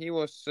Norberg, he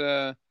was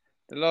the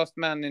last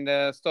man in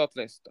the start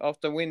list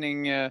after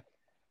winning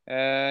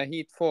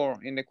Heat 4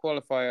 in the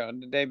qualifier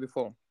the day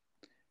before.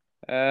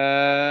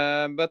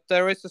 But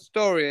there is a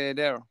story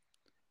there.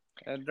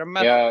 A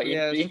dramatic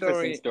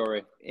interesting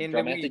story. In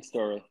dramatic the week.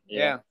 Story.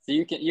 Yeah. So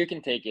you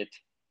can take it.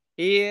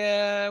 He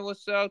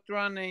was out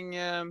running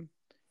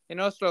in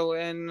Oslo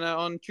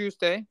on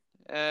Tuesday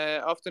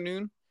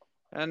afternoon,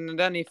 and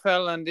then he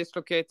fell and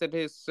dislocated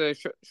his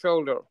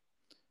shoulder.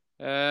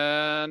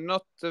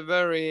 Not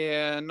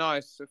very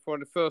nice for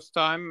the first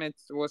time.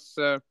 It was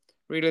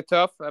really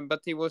tough,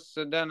 but he was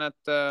then at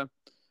the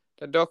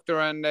doctor,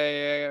 and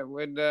they,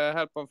 with the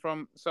help of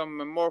from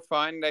some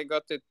morphine, they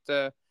got it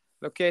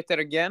located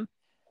again.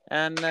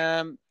 And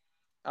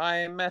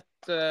I met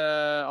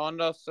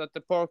Anders at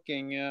the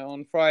parking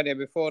on Friday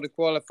before the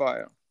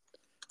qualifier,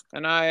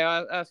 and I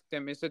asked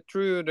him, "Is it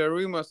true the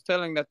rumors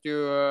telling that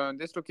you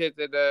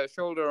dislocated the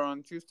shoulder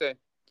on Tuesday?"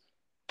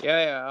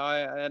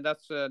 Yeah,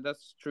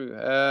 that's true.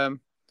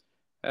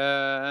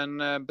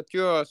 But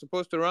you are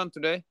supposed to run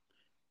today.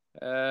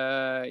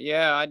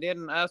 Yeah, I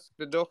didn't ask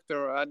the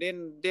doctor. I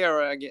didn't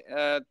dare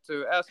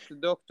to ask the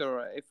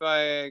doctor if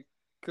I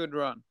could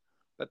run.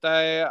 But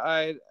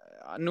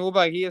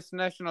Norberg, he is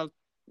national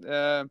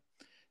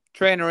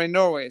trainer in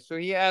Norway, so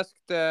he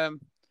asked the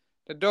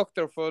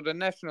doctor for the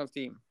national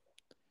team,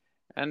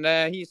 and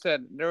he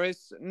said there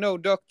is no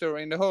doctor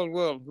in the whole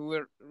world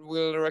who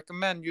will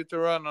recommend you to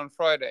run on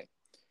Friday.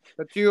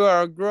 But you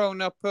are a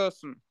grown-up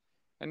person,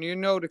 and you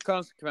know the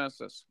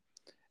consequences.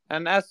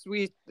 And as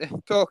we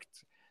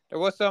talked, there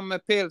was some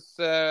pills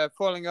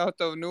falling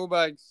out of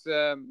Norberg's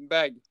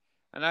bag,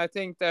 and I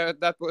think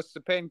that was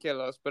the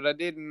painkillers, but I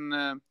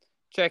didn't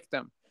check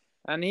them.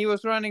 And he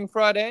was running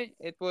Friday.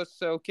 It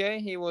was okay.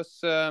 He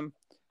was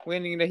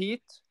winning the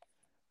heat.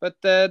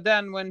 But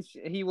then when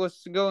he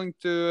was going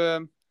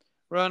to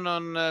run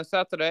on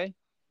Saturday,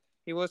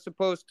 he was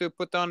supposed to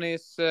put on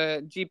his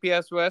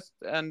GPS vest,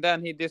 and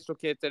then he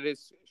dislocated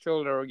his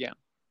shoulder again.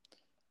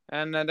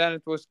 And then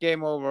it was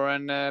game over,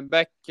 and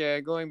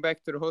going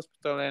back to the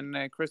hospital in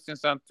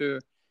Kristiansand to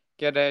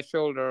get a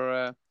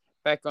shoulder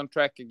back on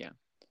track again.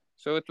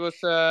 So it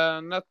was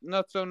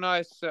not so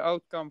nice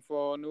outcome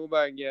for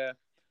Norberg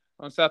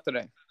on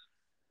Saturday.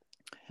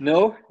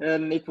 No,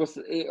 and it was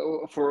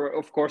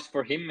of course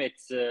for him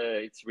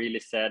it's really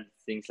sad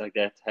things like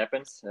that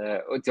happens.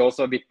 It's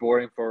also a bit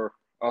boring for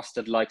us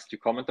that likes to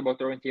comment about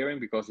orienteering,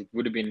 because it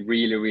would have been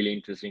really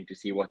interesting to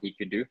see what he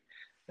could do.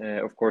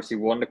 Of course, he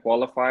won the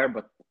qualifier,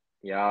 but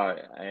yeah,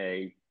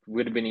 it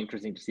would have been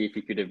interesting to see if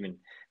he could have been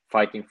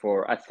fighting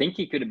for. I think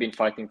he could have been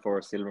fighting for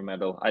a silver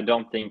medal. I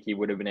don't think he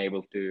would have been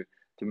able to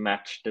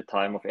match the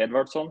time of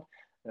Edvardsson.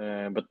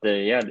 But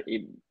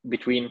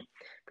between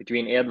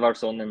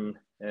Edvardsson and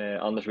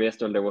Anders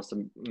Westholm, there was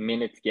a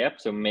minute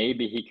gap, so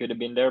maybe he could have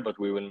been there, but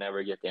we will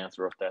never get the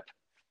answer of that.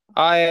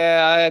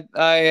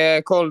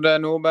 I called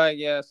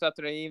Norberg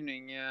Saturday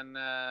evening and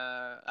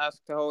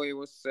asked how he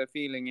was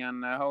feeling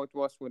and how it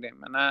was with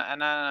him, and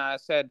I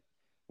said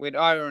with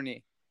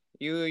irony,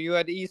 "You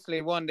had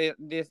easily won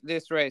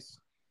this race,"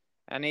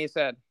 and he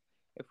said,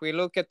 "If we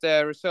look at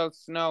the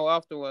results now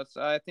afterwards,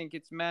 I think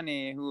it's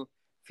many who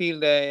feel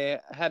they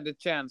had the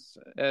chance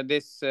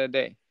this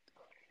day,"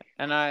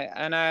 and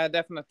I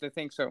definitely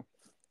think so.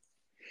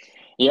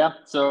 Yeah,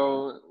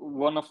 so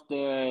one of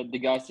the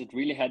guys that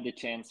really had the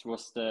chance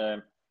was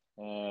the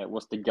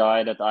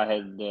guy that I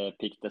had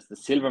picked as the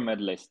silver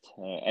medalist,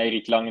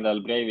 Eirik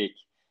Langdal Breivik.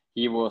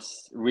 He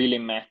was really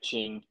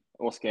matching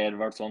Oscar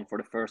Edvardsson for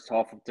the first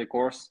half of the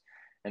course,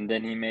 and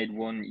then he made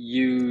one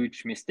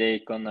huge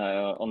mistake on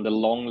the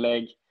long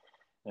leg.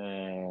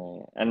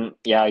 And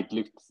yeah, it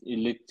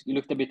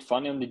looked a bit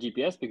funny on the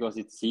GPS, because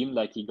it seemed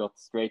like he got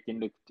straight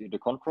into the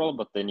control,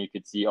 but then you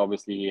could see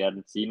obviously he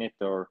hadn't seen it,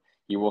 or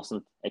he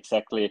wasn't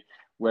exactly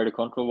where the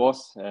control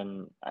was,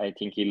 and I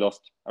think he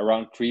lost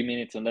around 3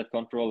 minutes on that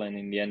control, and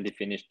in the end he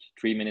finished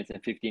 3 minutes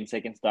and 15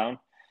 seconds down,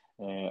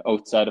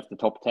 outside of the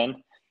top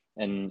 10,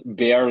 and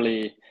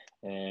barely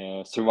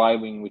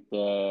surviving with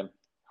the,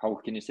 how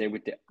can you say,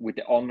 with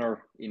the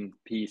honor in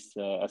peace,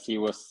 as he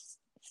was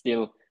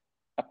still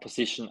a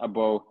position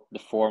above the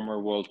former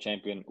world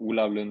champion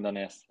Olav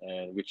Lundanes,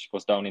 which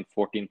was down in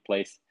 14th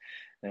place.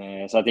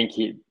 So I think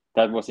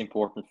that was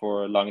important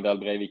for Langdal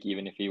Breivik,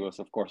 even if he was,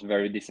 of course,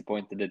 very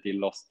disappointed that he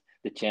lost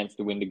the chance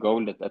to win the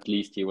gold. That at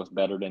least he was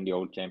better than the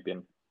old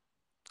champion.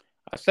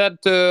 I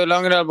said to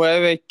Langdal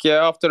Breivik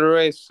after the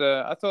race,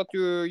 "I thought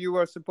you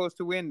were supposed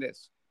to win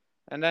this,"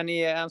 and then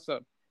he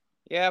answered,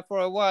 "Yeah, for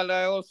a while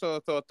I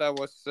also thought I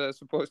was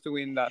supposed to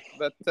win that,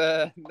 but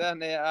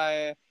then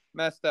I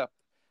messed up."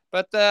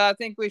 But I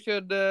think we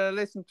should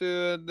listen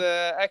to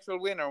the actual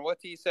winner, what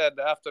he said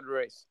after the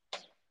race.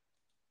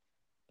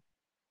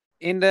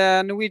 In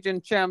the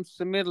Norwegian Champs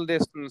middle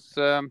distance,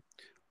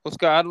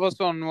 Oskar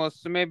Edvardsson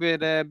was maybe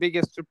the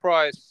biggest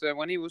surprise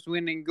when he was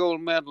winning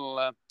gold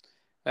medal.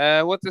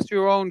 What is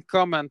your own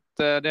comment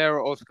there,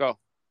 Oskar?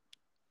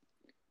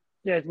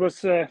 Yeah, it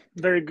was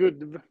very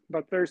good,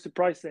 but very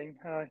surprising.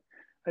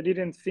 I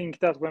didn't think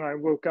that when I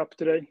woke up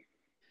today.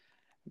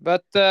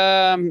 But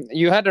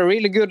you had a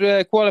really good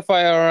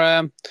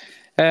qualifier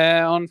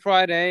on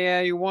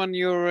Friday. You won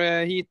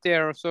your heat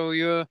there, so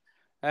you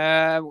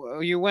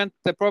went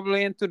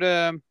probably into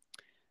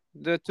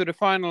the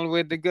final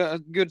with the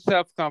good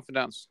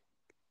self-confidence.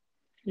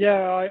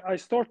 Yeah, I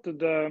started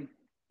the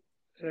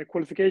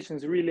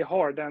qualifications really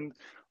hard and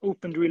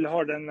opened really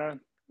hard and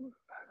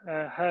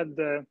had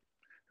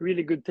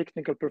really good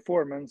technical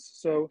performance.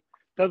 So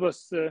that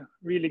was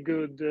really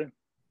good,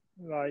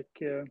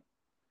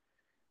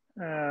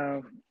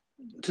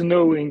 to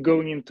know in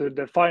going into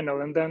the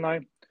final. And then I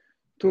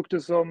talked to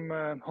some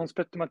Hans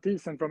Petter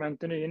Mathisen from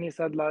Anthony, and he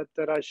said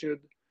that I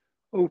should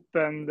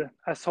open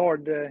as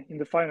hard in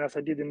the final as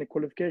I did in the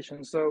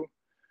qualification. So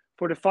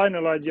for the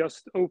final, I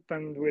just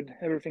opened with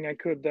everything I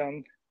could,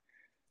 and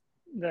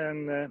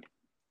then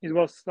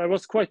I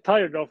was quite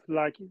tired of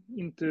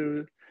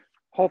into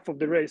half of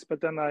the race,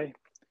 but then I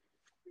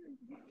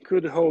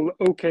could hold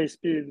okay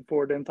speed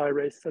for the entire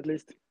race at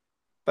least.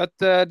 But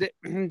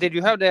did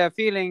you have the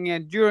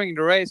feeling during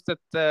the race that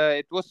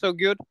it was so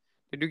good?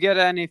 Did you get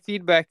any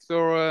feedbacks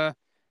or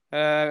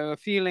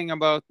feeling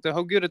about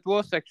how good it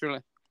was actually?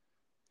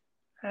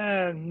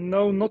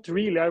 No, not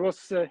really.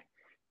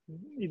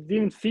 It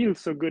didn't feel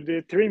so good.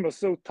 The terrain was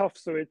so tough,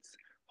 so it's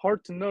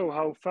hard to know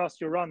how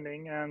fast you're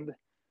running. And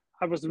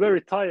I was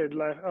very tired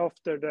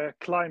after the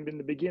climb in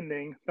the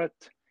beginning. But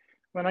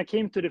when I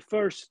came to the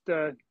first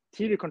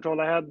TV control,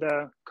 I had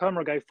the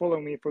camera guy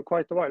following me for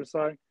quite a while.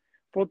 So I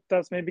thought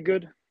that's maybe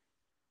good.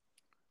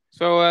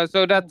 So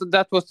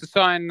that was the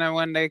sign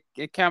when the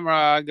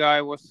camera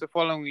guy was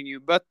following you.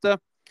 But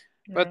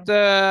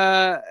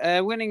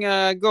winning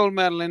a gold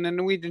medal in the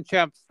Norwegian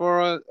Champs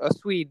for a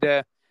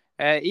Swede,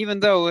 even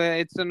though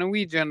it's a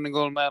Norwegian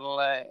gold medal,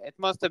 it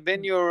must have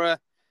been your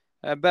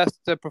best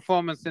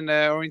performance in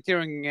the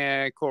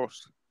orienteering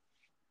course.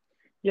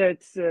 Yeah,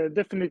 it's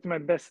definitely my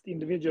best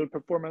individual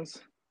performance.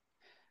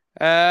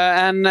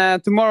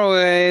 And tomorrow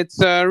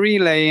it's a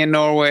relay in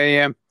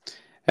Norway.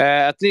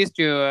 At least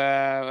you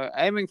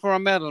aiming for a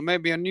medal,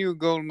 maybe a new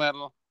gold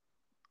medal.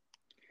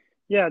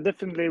 Yeah,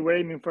 definitely we're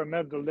aiming for a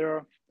medal. There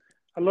are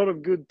a lot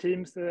of good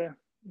teams, a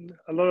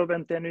lot of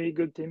NTNU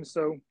good teams,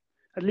 so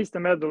at least a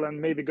medal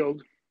and maybe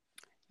gold.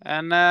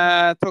 And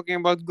talking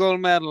about gold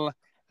medal,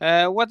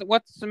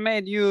 what's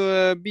made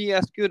you be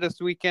as good as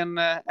we can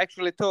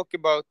actually talk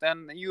about,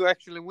 and you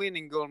actually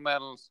winning gold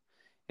medals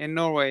in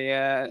Norway?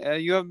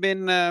 You have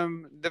been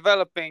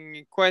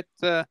developing quite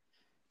a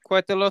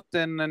lot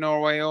in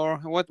Norway, or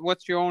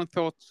what's your own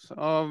thoughts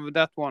of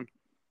that one?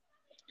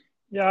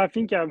 Yeah, I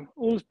think I've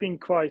always been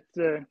quite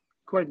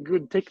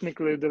good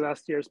technically the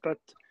last years, but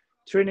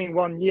training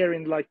 1 year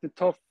in the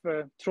tough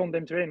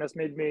Trondheim terrain has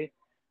made me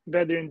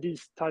better in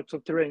these types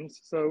of terrains.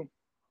 So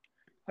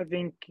I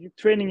think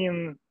training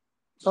in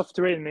tough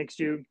terrain makes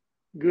you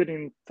good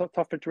in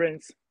tougher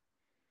terrains.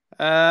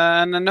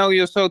 And I know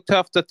you're so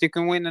tough that you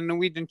can win a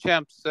Norwegian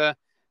Champs. Does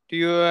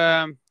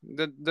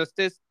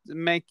this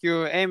make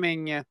you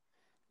aiming,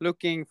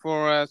 looking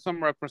for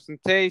some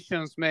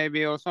representations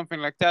maybe, or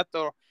something like that,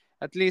 or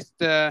at least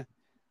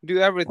do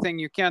everything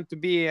you can to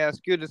be as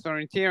good as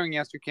orienteering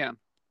as you can?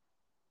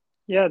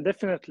 Yeah,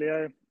 definitely.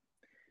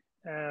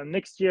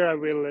 Next year I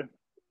will.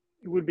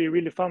 It would be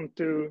really fun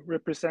to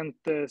represent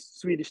the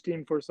Swedish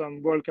team for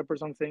some World Cup or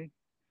something,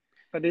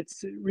 but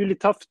it's really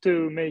tough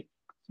to make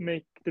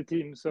the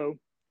team. So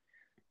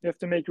you have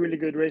to make really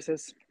good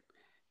races.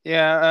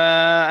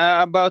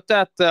 Yeah. About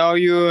that, are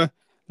you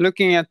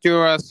looking at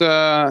you as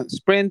a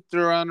sprint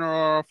runner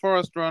or a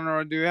forest runner,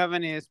 or do you have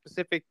any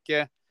specific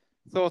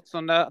thoughts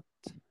on that?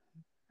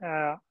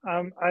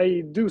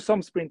 I do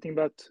some sprinting,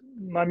 but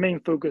my main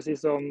focus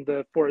is on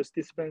the forest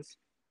disciplines.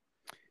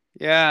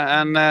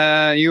 Yeah,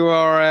 and you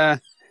are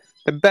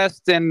the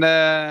best in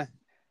the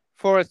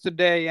forest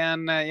today,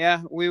 and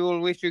yeah, we will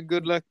wish you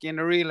good luck in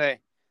the relay.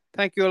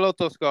 Thank you a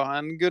lot, Oskar,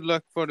 and good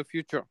luck for the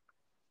future.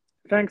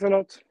 Thanks a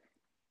lot.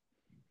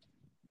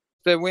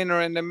 The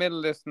winner in the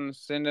middle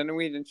distance in the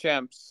Norwegian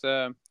Champs,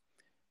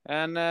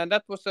 and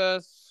that was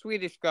a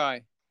Swedish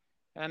guy.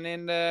 And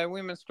in the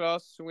women's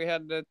class, we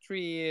had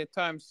 3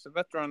 times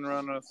veteran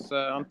runners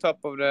on top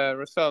of the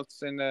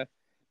results in the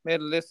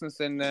middle distance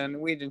in the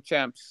Norwegian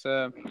Champs.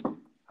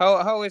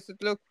 How is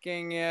it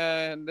looking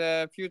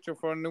the future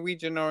for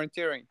Norwegian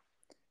orienteering?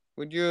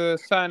 Would you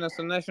sign as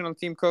a national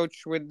team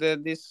coach with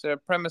these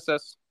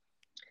premises?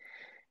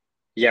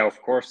 Yeah,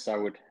 of course I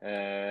would.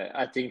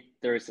 I think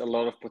there is a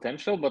lot of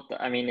potential, but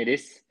I mean it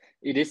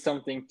is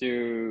something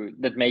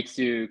that makes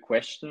you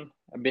question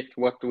a bit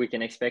what we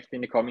can expect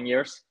in the coming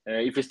years.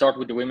 If we start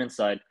with the women's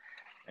side,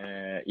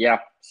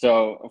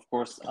 So of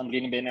course,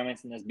 Andrine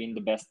Benjaminsen has been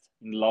the best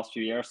in the last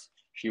few years.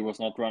 She was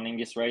not running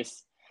this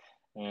race.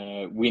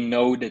 We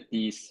know that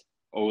these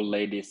old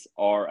ladies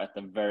are at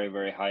a very,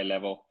 very high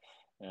level.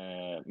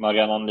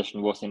 Marianne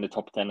Andersen was in the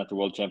top 10 at the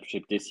World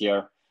Championship this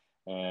year.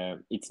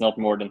 It's not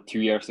more than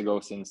 2 years ago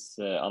since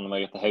Anne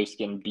Margrethe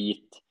Hausken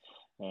beat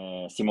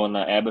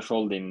Simona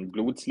Ebersold in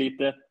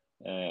Blodsslite.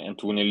 And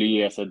Tone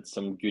Ly has had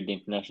some good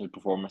international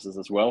performances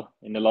as well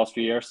in the last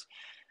few years.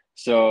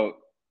 So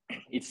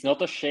it's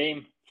not a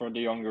shame for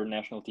the younger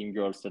national team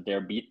girls that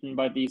they're beaten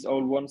by these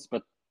old ones,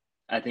 but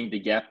I think the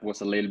gap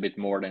was a little bit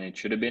more than it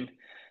should have been.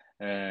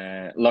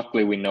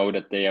 Luckily, we know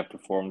that they have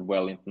performed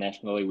well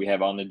internationally. We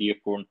have Anne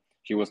Dyrkorn.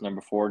 She was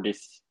number 4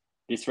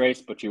 this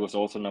race, but she was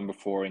also number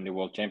 4 in the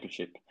World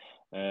Championship.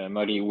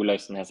 Marie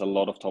Olaussen has a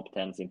lot of top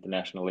 10s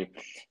internationally.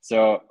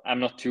 So I'm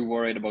not too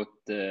worried about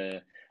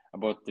the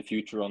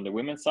future on the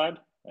women's side.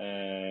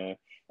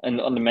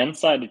 And on the men's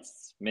side,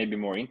 it's maybe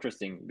more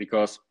interesting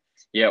because,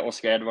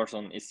 Oscar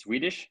Edvardsson is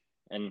Swedish,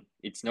 and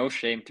it's no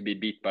shame to be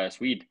beat by a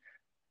Swede.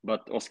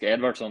 But Oscar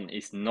Edvardsson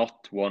is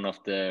not one of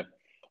the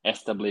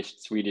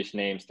established Swedish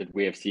names that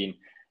we have seen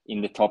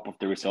in the top of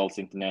the results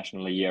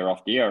internationally year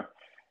after year.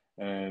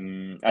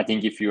 I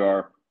think if you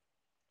are,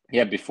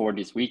 before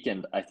this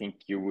weekend, I think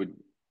you would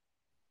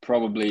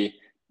probably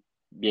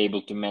be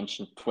able to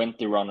mention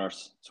 20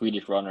 runners,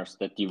 Swedish runners,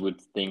 that you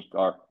would think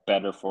are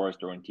better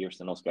forest orienteers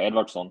than Oscar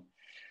Edvardsson.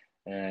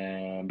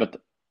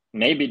 But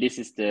maybe this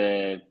is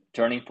the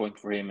turning point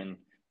for him, and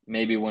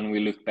maybe when we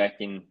look back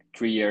in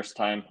 3 years'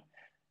 time,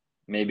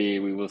 maybe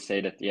we will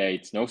say that,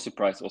 it's no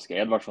surprise Oscar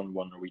Edvardsson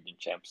won Norwegian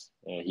Champs.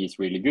 He's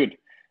really good.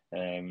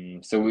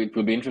 So it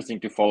will be interesting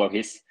to follow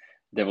his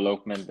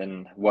development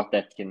and what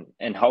that can,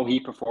 and how he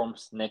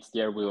performs next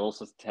year. We'll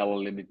also tell a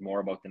little bit more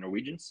about the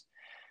Norwegians.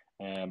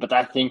 But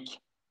I think,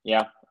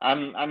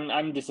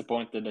 I'm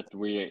disappointed that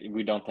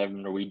we don't have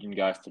Norwegian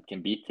guys that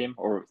can beat him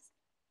or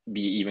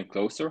be even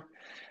closer.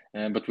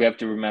 But we have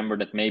to remember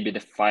that maybe the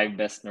 5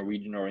 best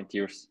Norwegian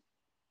orienteers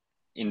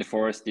in the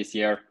forest this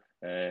year,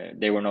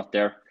 they were not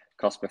there.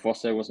 Kasper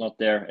Fosse was not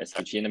there.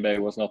 Eskil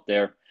Kinneberg was not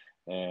there.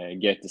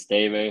 Gaute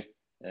Steve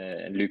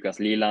and Lucas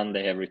Liland,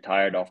 they have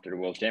retired after the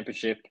World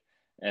Championship.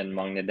 And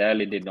Magne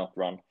Dali did not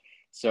run.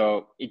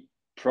 So it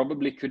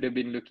probably could have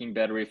been looking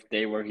better if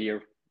they were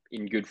here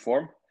in good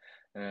form.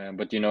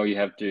 But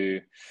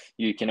you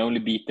can only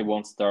beat the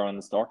 1 star on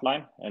the start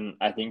line. And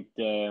I think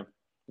I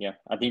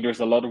think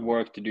there's a lot of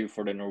work to do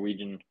for the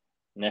Norwegian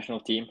national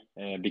team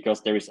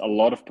because there is a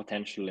lot of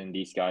potential in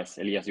these guys.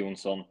 Elias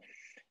Jonsson,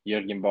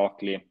 Jørgen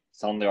Bakli,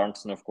 Sander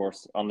Arntzen, of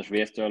course, Anders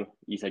Westøl,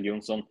 Isak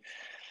Jonsson.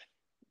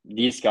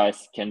 These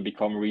guys can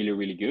become really,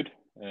 really good,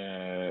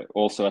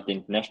 also at the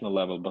international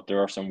level, but there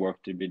are some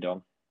work to be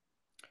done.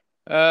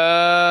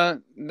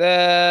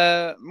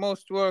 The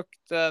most work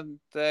that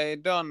they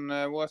done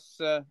was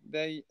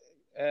the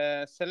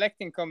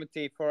selecting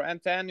committee for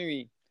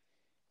Antanui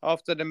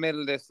after the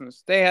middle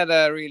distance. They had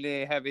a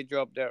really heavy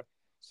job there,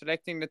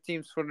 selecting the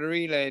teams for the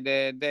relay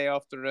the day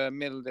after the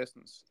middle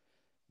distance.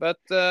 But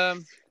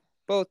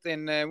both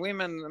in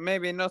women,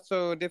 maybe not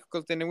so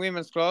difficult in the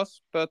women's class,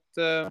 but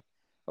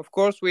of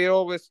course we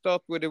always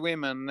start with the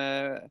women.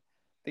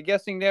 The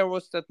guessing there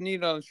was that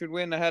Nydal should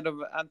win ahead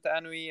of Ante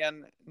Anui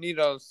and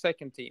Nydal's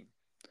second team.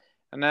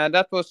 And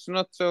that was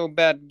not so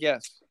bad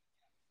guess.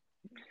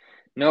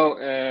 No,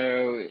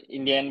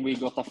 in the end we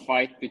got a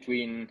fight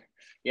between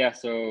the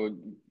 2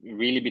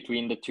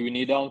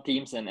 Nydal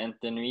teams and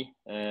Ante Anui.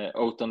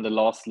 Out on the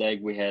last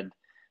leg we had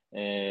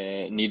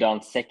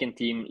Nydal's second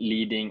team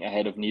leading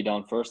ahead of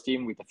Nydal's first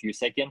team with a few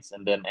seconds,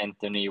 and then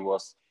Ante Anui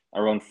was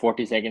around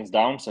 40 seconds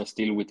down, so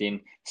still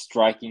within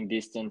striking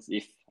distance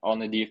if Anne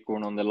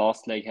Dyrkorn on the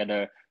last leg had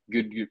a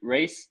good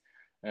race.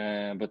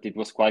 But it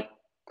was quite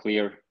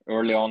clear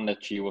early on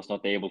that she was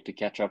not able to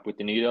catch up with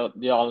the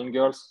Nydalen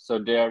girls. So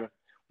there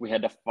we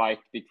had a fight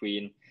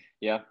between,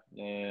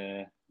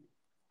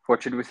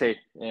 what should we say?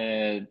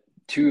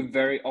 2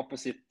 very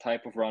opposite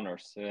type of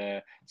runners.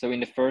 So in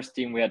the first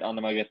team, we had Anne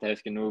Margrethe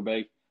Hausken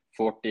Nordberg,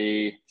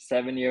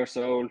 47 years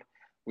old,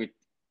 with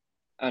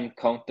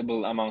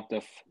uncountable amount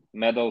of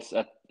medals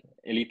at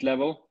elite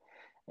level.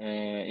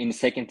 In the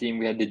second team,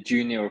 we had the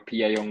junior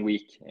Pia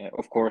Young-Week,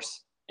 of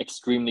course,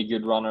 extremely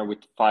good runner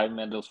with 5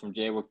 medals from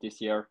JWOC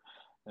this year,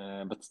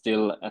 but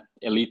still at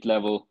elite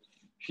level,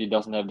 she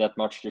doesn't have that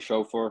much to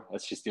show for,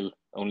 as she's still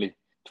only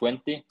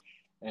 20.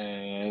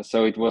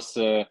 So it was,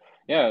 a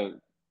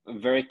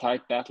very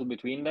tight battle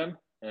between them.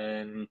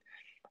 And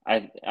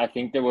I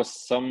think there was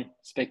some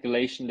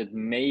speculation that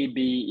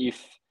maybe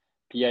if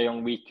Pia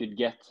Young-Week could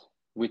get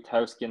with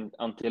Hausken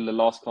until the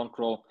last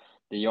control,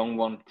 the young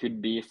one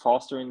could be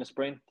faster in the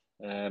sprint,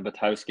 but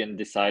Hausken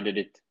decided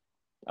it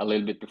a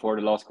little bit before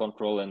the last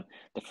control, and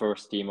the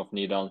first team of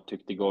Nydalen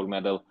took the gold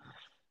medal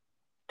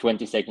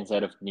 20 seconds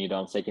out of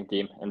Nydalen's second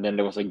team. And then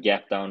there was a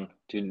gap down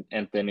to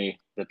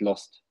Anthony that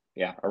lost,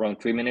 around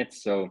 3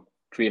 minutes. So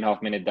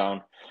 3.5 minutes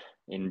down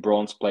in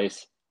bronze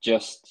place,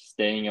 just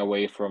staying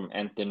away from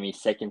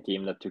Anthony's second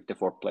team that took the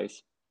 4th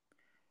place.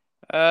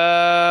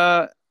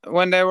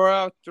 when they were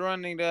out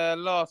running the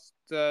last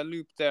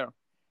loop there,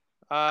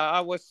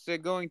 I was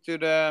going to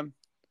the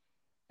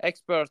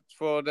expert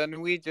for the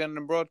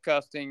Norwegian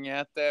broadcasting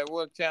at the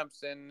World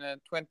Champs in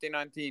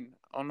 2019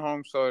 on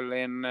home soil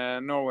in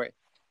Norway,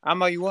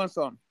 Emma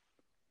Johansson.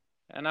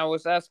 And I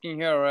was asking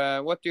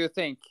her, what do you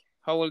think?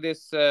 How will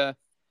this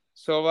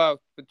solve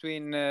out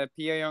between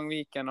Pia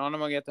Youngvik and Anna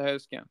Margrethe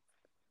Hausken?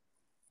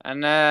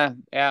 And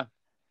yeah,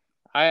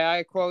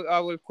 I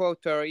will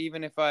quote her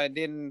even if I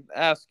didn't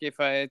ask if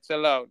it's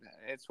allowed.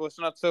 It was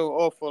not so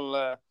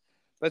awful,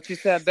 but she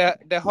said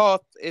the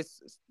heart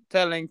is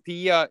telling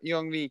Pia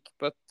Youngvik,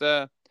 but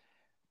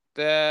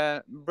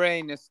the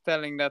brain is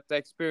telling that the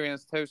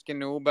experienced Hausken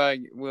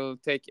Norberg will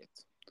take it.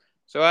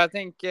 So I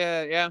think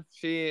yeah,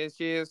 she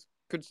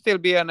could still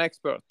be an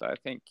expert, I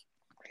think.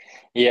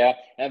 Yeah,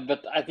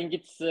 but I think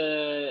it's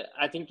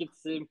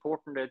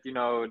important that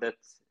that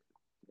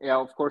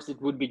of course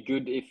it would be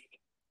good if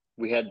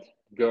we had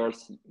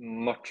girls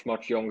much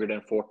younger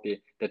than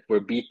 40 that were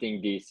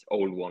beating these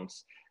old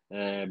ones.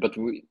 But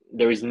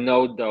there is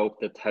no doubt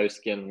that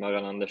Hausken,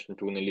 Marianne Andersen,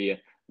 Tone Lie,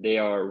 they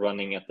are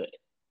running at an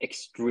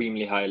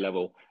extremely high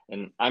level,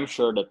 and I'm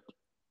sure that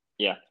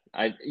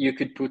you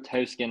could put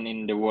Hausken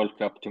in the World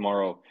Cup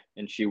tomorrow,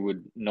 and she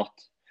would not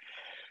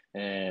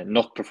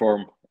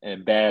perform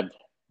bad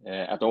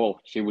at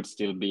all. She would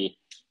still be.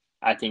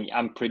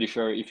 I'm pretty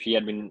sure if she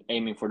had been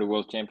aiming for the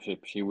World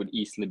Championship, she would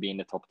easily be in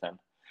the top 10.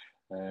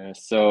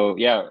 So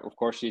yeah, of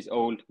course she's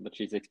old, but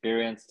she's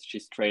experienced.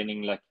 She's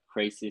training like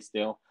crazy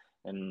still,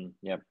 and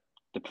yeah,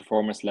 the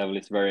performance level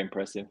is very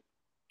impressive.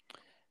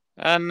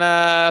 And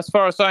as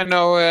far as I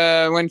know,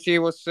 when she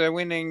was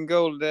winning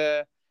gold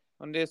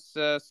on this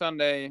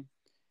Sunday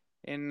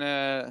in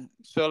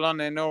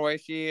Sørlandet in Norway,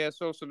 she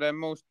has also the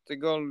most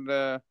gold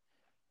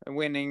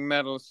winning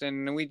medals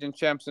in Norwegian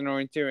Champs in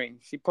orienteering.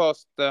 She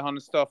passed Hanne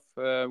Staff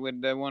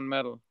with the one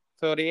medal,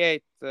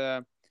 38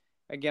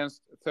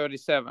 against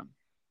 37.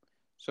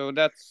 So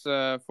that's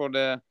for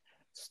the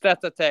stat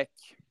attack.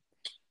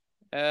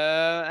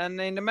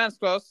 And in the men's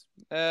class,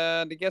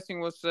 the guessing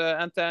was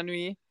Ante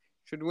Anui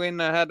should win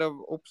ahead of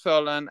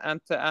Uppsala and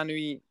Ante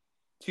Anui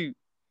 2.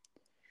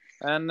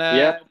 And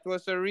it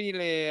was a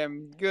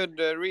really good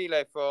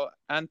relay for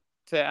Ante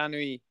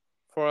Anui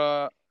for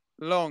a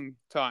long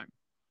time.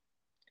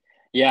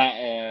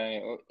 Yeah,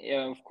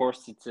 of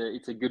course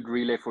it's a good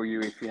relay for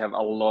you if you have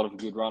a lot of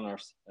good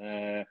runners.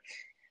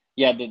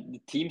 Yeah, the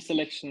team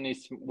selection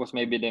was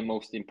maybe the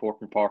most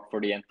important part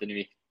for the Ante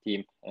Anui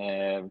team.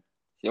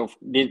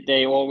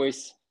 They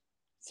always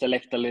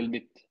select a little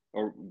bit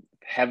or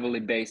heavily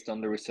based on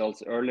the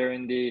results earlier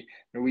in the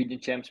Norwegian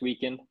Champs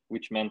weekend,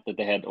 which meant that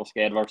they had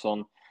Oskar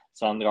Edvardsson,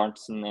 Sandra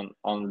Arntzen, and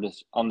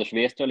Anders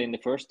Westøl in the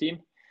first team,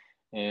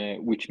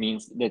 which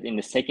means that in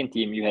the second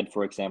team you had,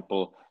 for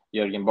example,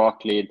 Jørgen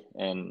Baklid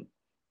and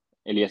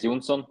Elias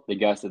Jonsson, the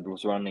guys that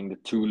was running the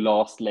two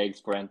last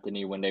legs for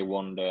Anthony when they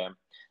won the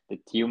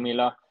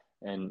Tiomila.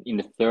 And in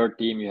the third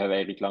team you have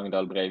Eirik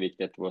Langdal Breivik,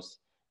 that was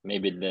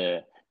maybe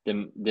the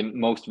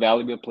most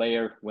valuable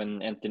player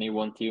when Anthony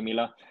won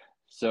Tiomila.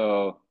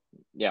 So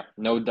yeah,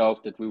 no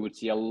doubt that we would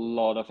see a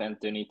lot of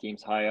Anthony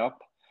teams high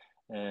up.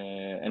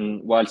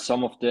 And while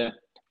some of the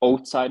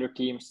outsider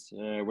teams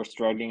were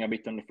struggling a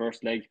bit on the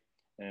first leg,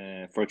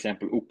 for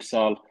example,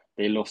 Uppsala,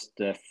 they lost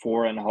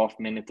 4.5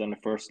 minutes on the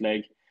first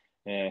leg.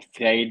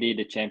 Freidi,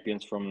 the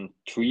champions from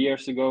 3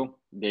 years ago,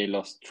 they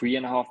lost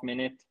 3.5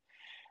 minutes.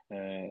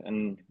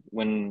 And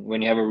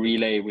when you have a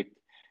relay with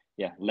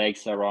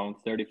legs around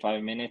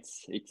 35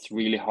 minutes, it's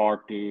really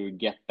hard to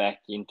get back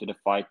into the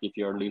fight if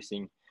you're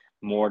losing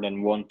more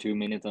than 1-2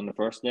 minutes on the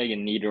first leg,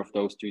 and neither of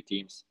those two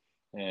teams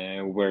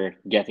were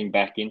getting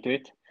back into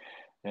it.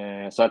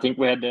 So I think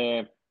we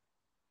had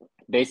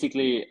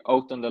basically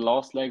out on the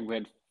last leg, we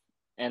had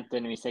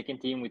Anthony second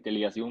team with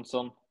Elias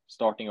Jonsson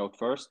starting out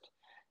first,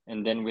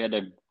 and then we had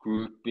a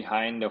group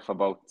behind of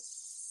about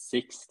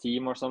 6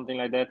 team or something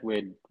like that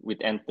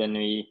with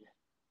Anthony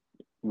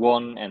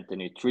 1,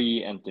 Anthony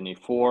 3, Anthony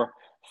 4,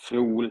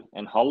 Frohl,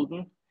 and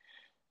Halden.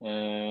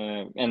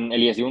 And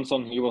Elias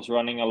Jonsson, he was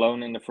running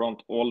alone in the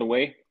front all the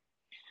way,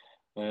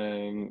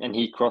 and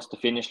he crossed the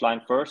finish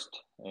line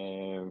first.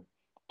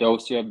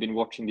 Those who have been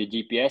watching the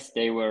GPS,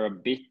 they were a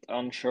bit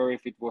unsure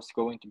if it was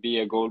going to be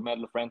a gold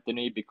medal for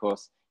Anthony,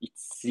 because it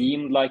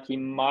seemed like he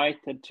might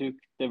have took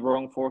the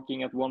wrong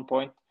forking at one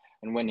point.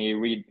 And when he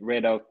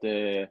read out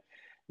the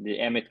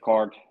Emmet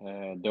card,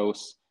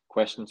 those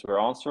questions were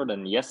answered.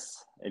 And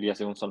yes, Elias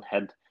Jonsson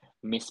had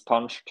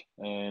mispunched,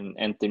 and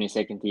Anthony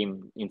second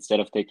team,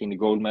 instead of taking the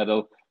gold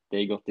medal,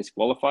 they got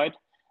disqualified.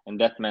 And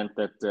that meant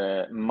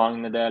that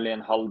Magne Dæhlie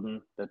and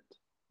Halden, that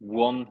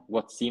won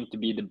what seemed to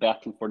be the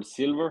battle for the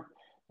silver,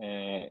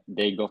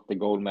 they got the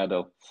gold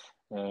medal.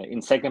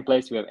 In second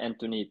place, we have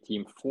Anthony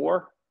team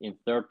 4. In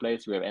third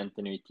place, we have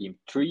Anthony team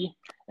 3.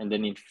 And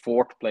then in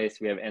fourth place,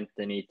 we have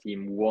Anthony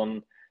team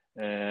 1.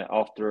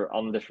 After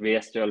Anders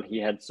Westøl, he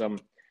had some,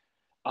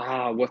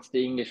 what's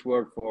the English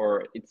word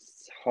for,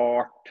 it's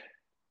heart,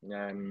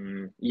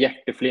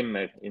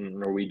 hjerteflimmer in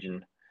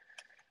Norwegian.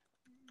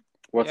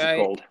 what's it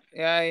called?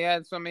 Yeah, he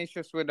had some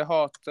issues with the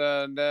heart,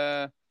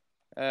 the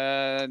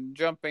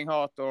jumping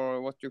heart,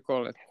 or what you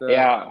call it.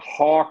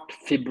 Heart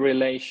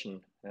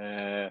fibrillation.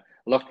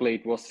 Luckily,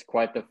 it was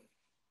quite a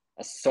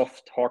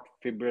soft heart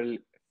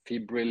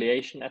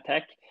fibrillation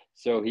attack.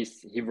 So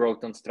he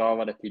wrote on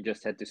Strava that he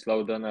just had to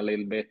slow down a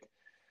little bit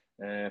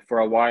for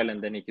a while,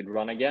 and then he could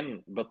run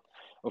again. But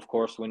of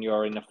course, when you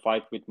are in a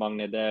fight with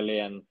Magne Deli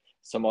and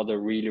some other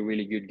really,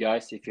 really good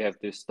guys, if you have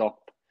to stop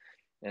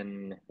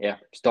and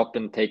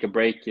take a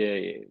break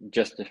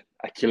just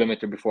a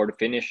kilometer before the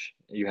finish,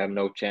 you have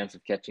no chance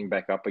of catching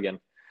back up again.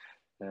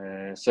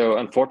 So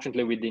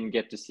unfortunately, we didn't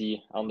get to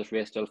see Anders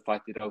Westdahl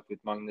fight it out with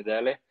Magne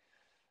Deli.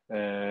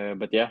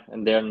 But yeah,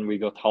 and then we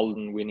got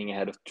Halden winning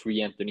ahead of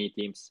 3 Anthony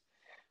teams.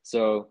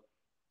 So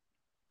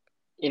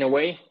in a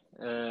way,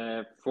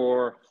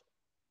 for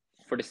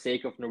the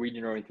sake of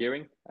Norwegian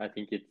orienteering, I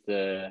think it's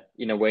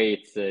in a way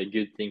it's a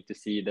good thing to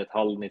see that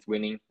Halden is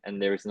winning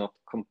and there is not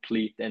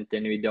complete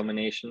NTNU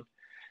domination,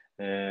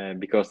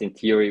 because in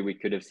theory we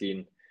could have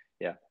seen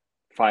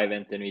 5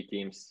 NTNU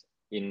teams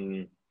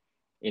in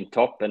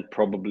top, and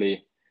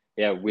probably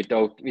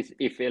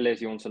if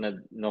Elias Jonsson had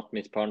not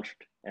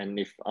mispunched and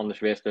if Anders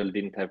Westdahl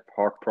didn't have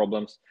heart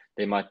problems,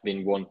 they might have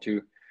been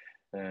 1-2.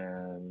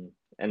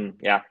 And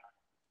yeah,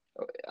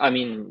 I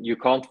mean, you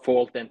can't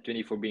fault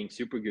Anthony for being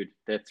super good.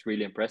 That's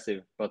really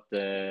impressive. But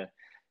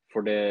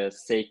for the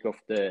sake of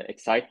the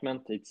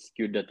excitement, it's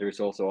good that there's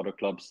also other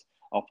clubs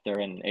up there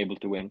and able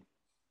to win.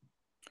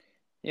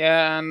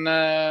 Yeah, and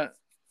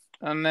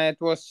it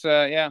was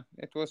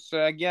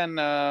again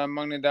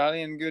Magne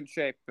Dali in good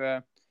shape.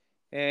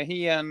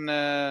 He and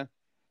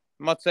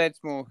Mats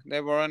Eidsmo, they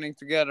were running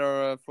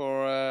together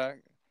for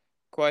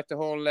quite the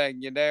whole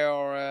leg. They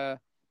are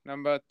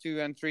number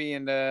 2 and 3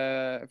 in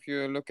if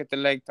you look at the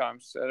leg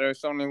times.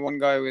 There's only one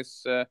guy who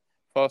is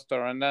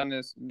faster, and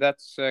then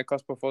that's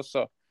Kasper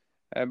Fossa,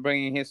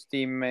 bringing his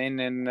team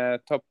in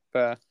top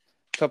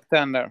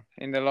 10 there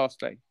in the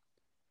last leg.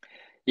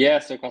 Yeah,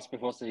 so Kasper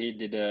Fossa, he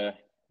did a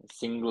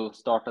single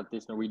start at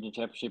this Norwegian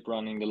Championship,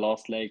 running the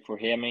last leg for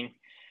Heming.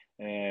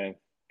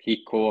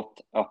 He caught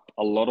up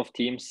a lot of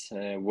teams.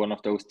 One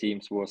of those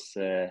teams was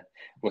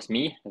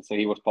me, so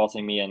he was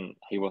passing me, and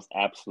he was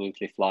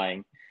absolutely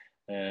flying.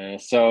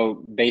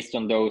 So based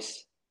on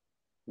those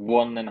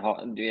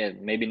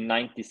 1.5, maybe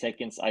 90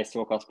 seconds I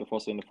saw Kasper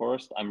Fossa in the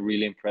forest, I'm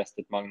really impressed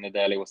that Magne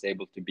Deli was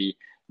able to be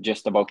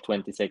just about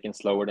 20 seconds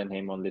slower than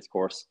him on this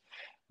course.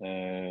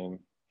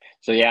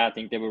 So yeah, I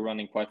think they were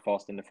running quite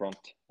fast in the front,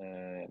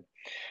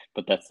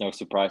 but that's no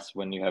surprise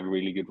when you have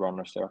really good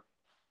runners there.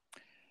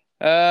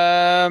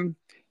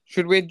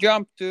 Should we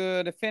jump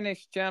to the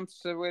Finnish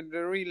champs with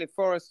the really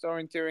forest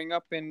orienteering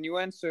up in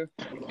Joensuu?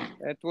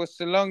 It was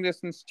the long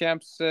distance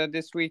champs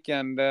this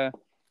weekend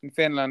in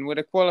Finland, with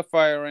a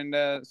qualifier in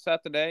the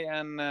Saturday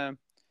and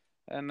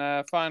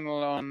a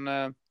final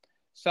on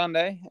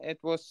Sunday. It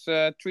was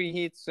 3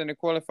 heats in the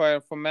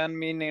qualifier for men,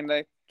 meaning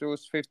that there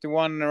was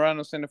 51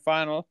 runners in the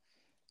final.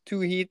 2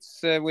 heats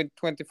with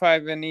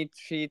 25 in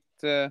each heat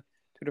to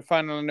the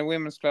final in the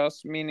women's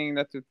class, meaning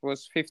that it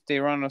was 50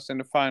 runners in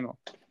the final.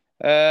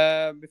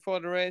 Before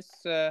the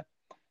race,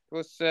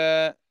 was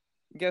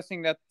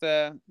guessing that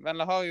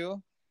Venla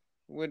Harju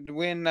would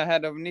win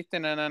ahead of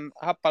Nittinen and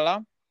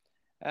Happala,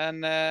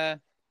 and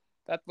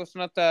that was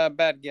not a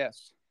bad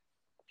guess.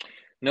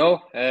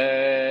 No,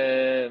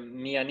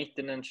 Mia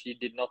Nittinen, she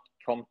did not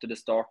come to the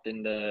start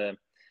in the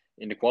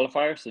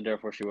qualifier, so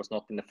therefore she was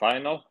not in the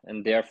final,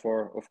 and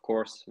therefore, of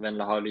course,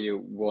 Venla Harju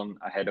won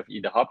ahead of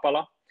Ida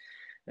Happala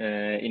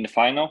in the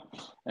final,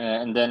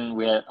 and then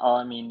we had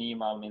Ami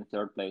Niemalm in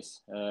 3rd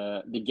place.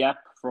 The gap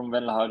from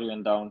Venla Harju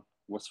and down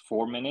was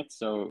 4 minutes,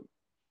 so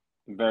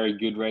very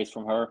good race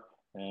from her,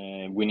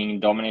 winning in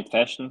dominant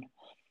fashion.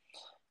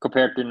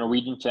 Compared to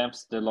Norwegian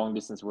Champs, the long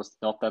distance was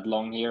not that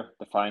long here.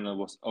 The final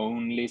was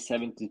only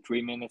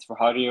 73 minutes for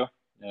Harju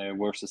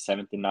versus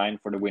 79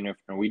 for the winner of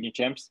Norwegian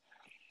Champs.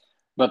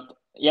 But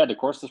yeah, the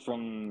courses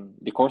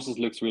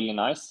looks really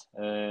nice.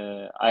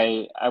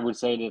 I would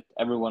say that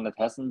everyone that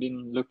hasn't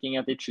been looking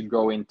at it should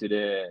go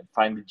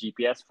find the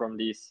GPS from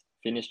these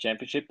Finnish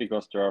Championship,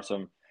 because there are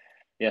some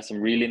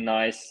really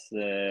nice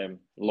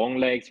long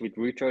legs with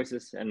route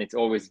choices, and it's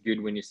always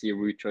good when you see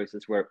route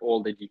choices where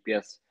all the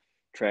GPS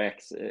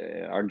tracks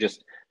are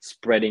just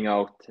spreading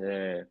out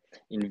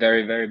in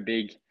very, very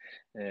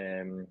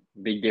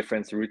big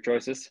difference route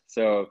choices.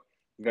 So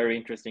very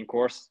interesting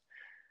course.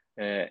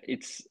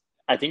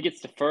 I think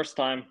it's the first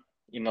time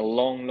in a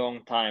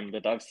long time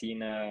that I've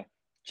seen a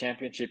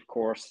championship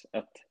course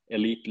at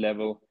elite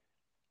level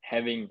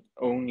having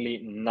only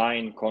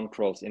 9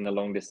 controls in a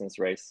long distance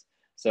race.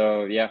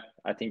 So yeah,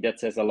 I think that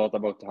says a lot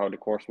about how the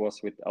course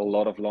was, with a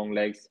lot of long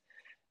legs.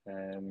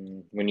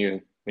 When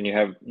you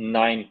have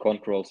 9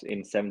 controls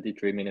in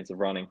 73 minutes of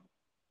running.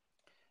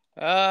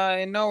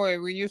 In Norway,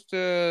 we used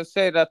to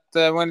say that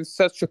when it's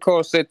such a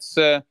course, it's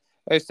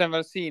Øystein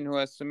Velsin who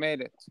has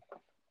made it.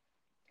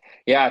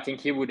 Yeah, I think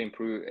he would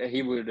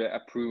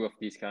approve of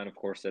this kind of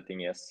course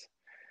setting, yes.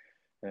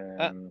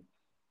 And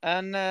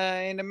in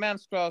the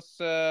men's class,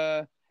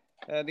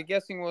 the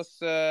guessing was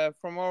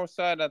from our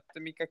side that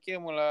Mika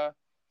Kirmola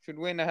should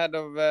win ahead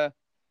of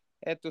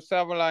Eetu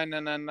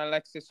Savolainen and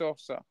Alexis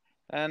Orsa.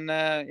 And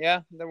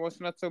that was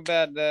not so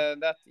bad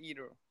that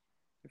either.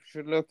 If you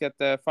should look at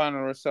the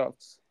final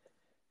results.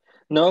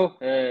 No,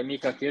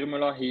 Mika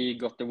Kirmola, he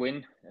got the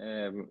win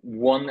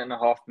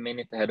 1.5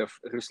 minutes ahead of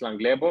Ruslan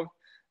Glebov.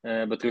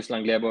 But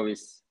Ruslan Glebov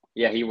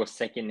he was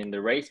second in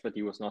the race, but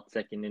he was not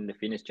second in the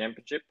Finnish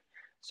championship.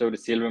 So the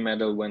silver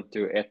medal went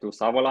to Eetu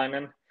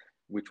Savolainen,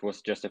 which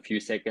was just a few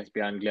seconds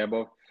behind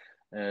Glebov.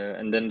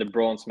 And then the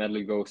bronze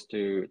medal goes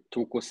to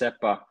Tuukka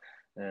Sepä,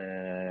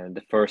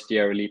 the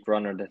first-year elite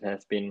runner that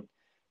has been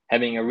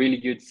having a really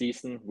good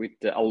season with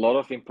a lot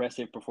of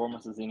impressive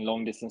performances in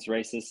long-distance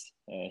races.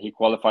 He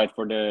qualified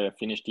for the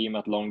Finnish team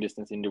at long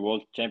distance in the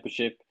World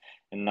Championship,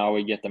 and now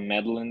we get a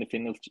medal in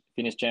the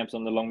Finnish Champs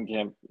on the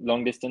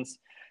long distance.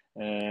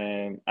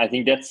 I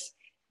think that's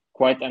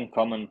quite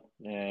uncommon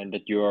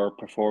that you are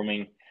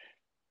performing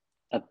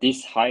at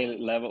this high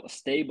level,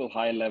 stable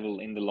high level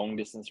in the long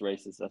distance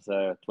races as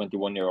a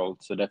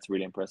 21-year-old. So that's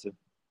really impressive.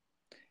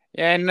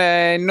 Yeah,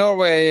 in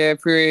Norway,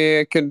 if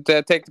we could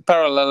take the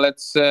parallel,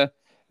 it's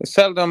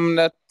seldom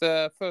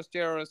that first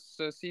year as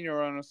senior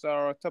runners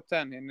are top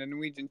 10 in the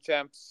Norwegian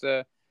Champs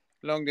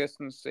long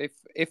distance,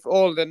 if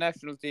all the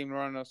national team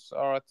runners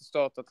are at the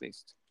start at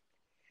least.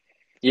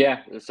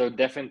 Yeah, so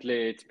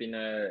definitely it's been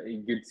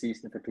a good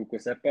season for Tuukka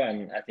Sepä,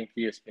 and I think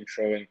he has been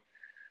showing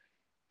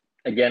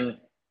again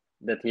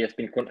that he has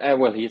been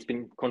he's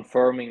been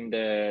confirming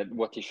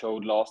what he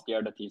showed last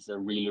year, that he's a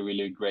really,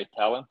 really great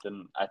talent,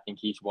 and I think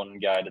he's one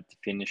guy that the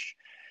Finnish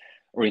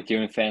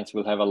orienteering fans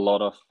will have a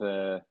lot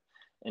of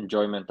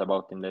enjoyment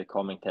about in the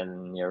coming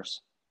 10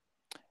 years.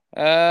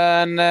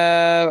 And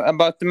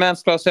about the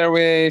men's class here,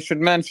 we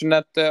should mention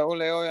that Ole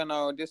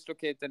Ojana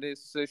dislocated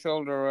his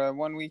shoulder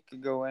 1 week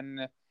ago,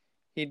 and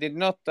he did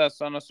not,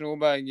 as Anders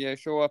Norberg,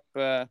 show up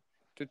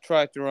to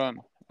try to run,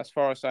 as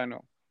far as I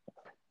know.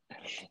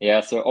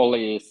 Yeah, so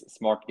Ole is a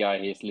smart guy.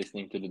 He's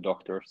listening to the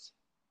doctors.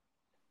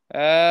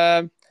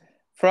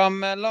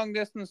 From long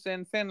distance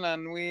in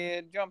Finland,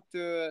 we jumped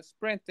to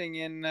sprinting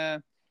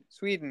in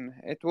Sweden.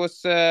 It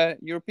was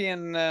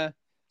European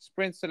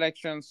sprint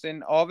selections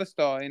in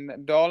Avesta in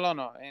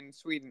Dalarna in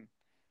Sweden.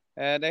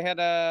 They had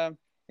a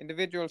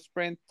individual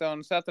sprint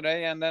on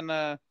Saturday and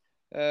then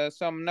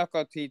some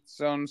knockout heats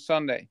on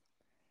Sunday.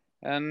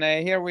 And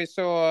here we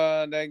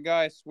saw the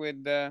guys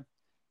with the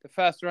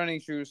fast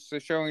running shoes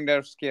showing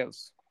their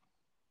skills.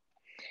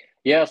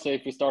 Yeah, so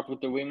if we start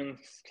with the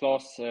women's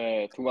class,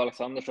 Tove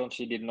Alexandersson,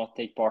 she did not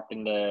take part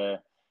in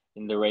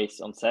the race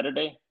on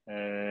Saturday,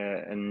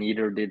 and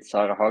neither did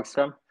Sara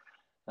Hagström.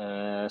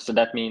 So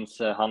that means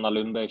Hanna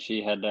Lundberg,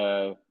 she had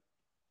a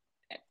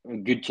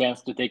good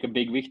chance to take a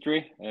big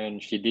victory,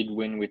 and she did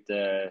win with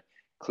a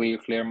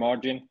clear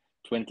margin,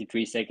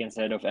 23 seconds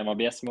ahead of Emma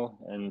Biesmo,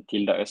 and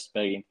Tilda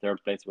Östberg in third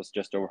place was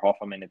just over half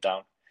a minute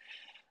down.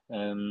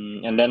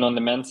 And then on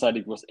the men's side,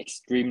 it was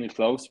extremely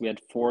close. We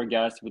had 4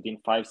 guys within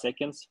 5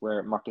 seconds,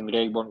 where Martin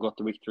Regborn got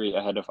the victory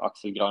ahead of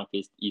Axel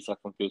Granqvist, Isak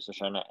von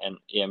Krusenstjerna, and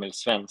Emil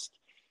Svensk.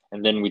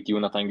 And then with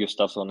Jonathan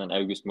Gustafsson and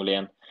August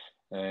Molén,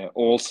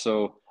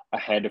 also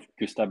ahead of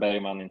Gustav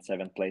Bergman in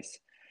 7th place.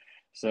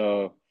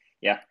 So,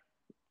 yeah,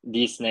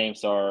 these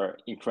names are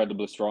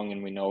incredibly strong,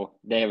 and we know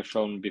they have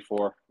shown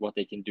before what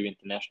they can do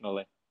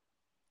internationally.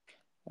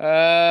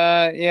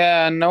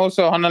 And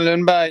also Hanna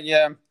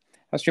Lundberg,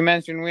 as you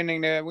mentioned, winning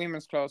the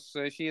women's class,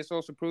 she has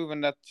also proven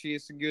that she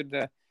is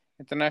good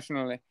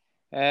internationally.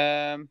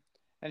 And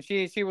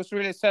she was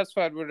really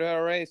satisfied with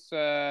her race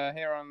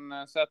here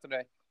on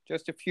Saturday.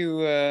 Just a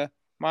few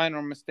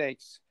minor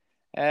mistakes.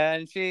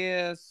 And she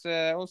is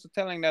also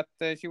telling that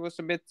she was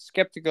a bit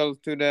skeptical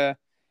to the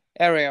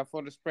area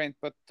for the sprint,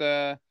 but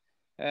the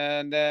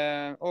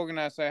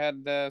organizer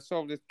had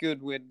solved it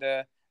good with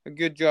a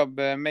good job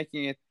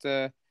making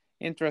it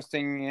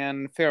interesting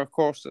and fair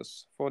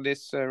courses for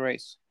this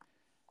race.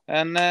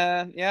 And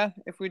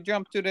if we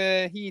jump to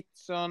the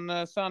heats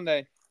on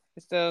Sunday,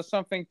 is there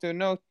something to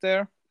note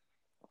there?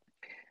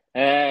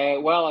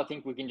 Well, I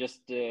think we can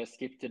just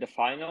skip to the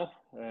final.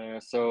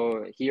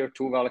 So here,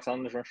 Tove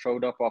Alexandersson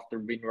showed up after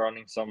being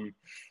running some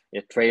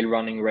trail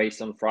running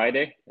race on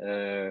Friday,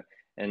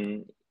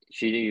 and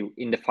she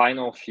in the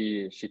final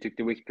she took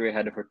the victory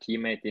ahead of her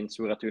teammate in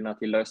Soratuna,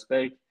 Tilda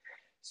Östberg.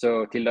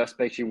 So Tilda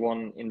Östberg, she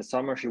won in the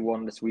summer. She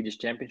won the Swedish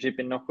Championship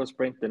in knockout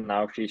sprint, and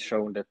now she's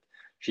shown that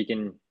she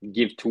can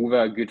give Tove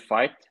a good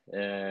fight.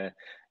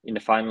 In the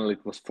final,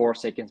 it was 4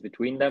 seconds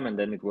between them, and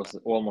then it was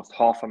almost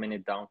half a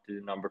minute down to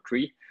number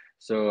 3.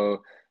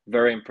 So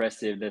very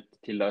impressive that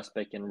Tilda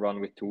Östberg can run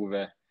with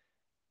Tove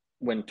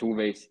when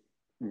Tove is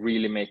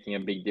really making a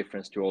big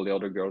difference to all the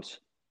other girls.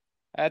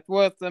 It's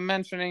worth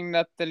mentioning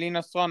that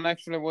Lina Strand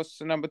actually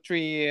was number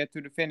 3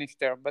 to the finish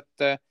there,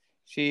 but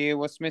she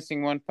was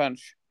missing 1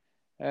 punch,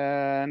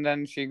 and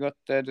then she got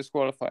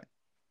disqualified.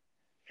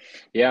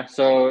 Yeah,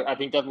 so I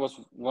think that was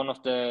one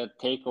of the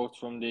takeaways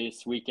from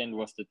this weekend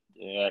was that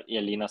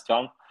Lina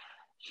Strand,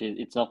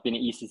 it's not been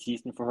an easy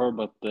season for her,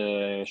 but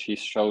she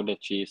showed that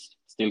she's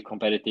still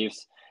competitive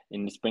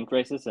in the sprint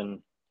races,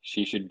 and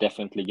she should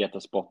definitely get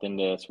a spot in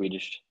the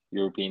Swedish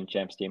European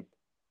Champs team.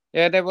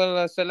 Yeah, they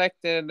will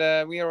select.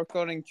 We are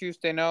recording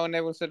Tuesday now, and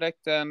they will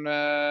select, and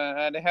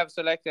they have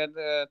selected.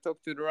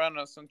 Talk to the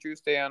runners on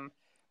Tuesday, and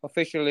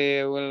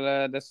officially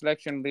will the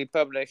selection be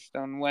published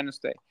on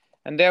Wednesday.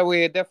 And there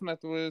we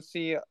definitely will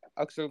see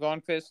Axel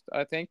Granqvist,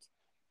 I think.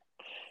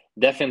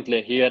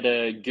 Definitely, he had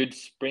a good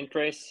sprint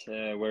race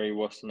where he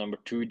was number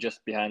 2,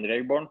 just behind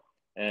Regborn.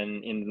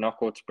 And in the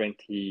knockout sprint,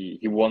 he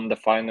won the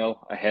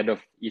final ahead of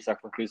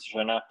Isak von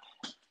Kristiansson,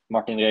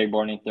 Martin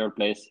Regborn in 3rd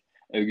place,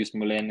 August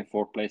Molén in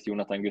 4th place,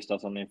 Jonathan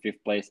Gustafsson in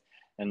 5th place,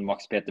 and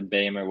Max Peter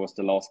Beimer was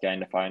the last guy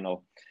in the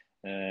final.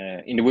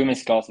 In the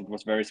women's class, it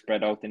was very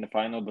spread out in the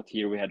final, but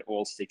here we had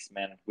all 6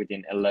 men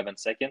within 11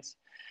 seconds.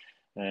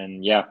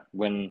 And yeah,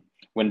 when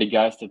the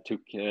guys that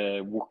took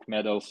WOC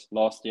medals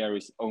last year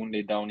is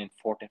only down in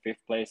 4th and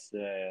 5th place,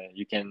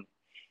 you can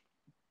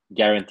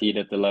guarantee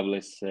that the level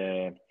is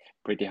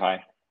pretty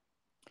high.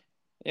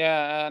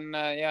 Yeah,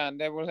 and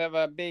they will have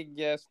a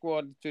big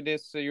squad to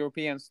this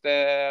Europeans.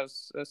 They have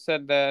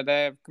said that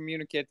they have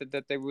communicated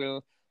that they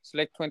will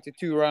select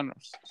 22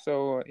 runners.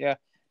 So yeah,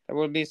 there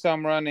will be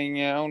some running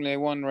only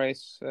one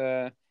race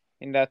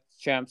in that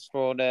champs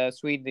for the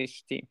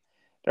Swedish team.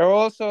 There are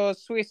also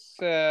Swiss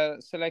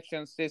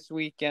selections this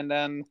weekend,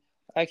 and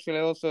actually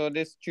also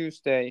this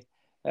Tuesday.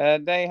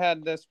 They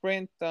had the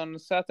sprint on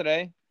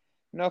Saturday,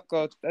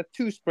 knockout,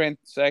 2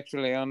 sprints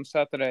actually on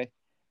Saturday,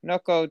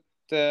 knockout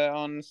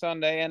on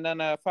Sunday, and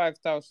then a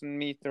 5,000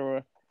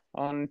 meter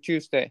on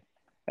Tuesday.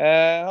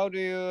 How do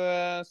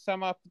you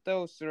sum up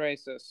those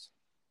races?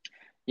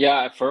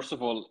 Yeah, first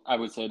of all, I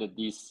would say that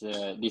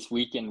this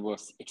weekend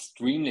was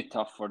extremely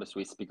tough for the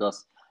Swiss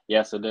because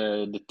so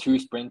the 2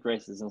 sprint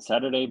races on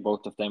Saturday,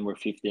 both of them were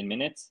 15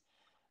 minutes.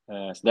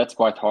 So that's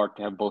quite hard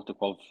to have both the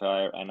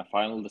qualifier and a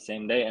final the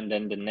same day, and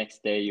then the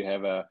next day you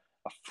have a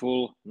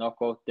full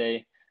knockout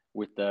day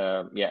with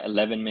the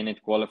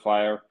 11-minute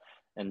qualifier.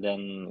 And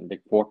then the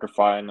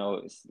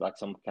quarterfinal is like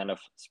some kind of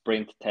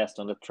sprint test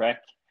on the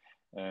track,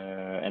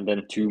 and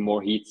then 2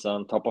 more heats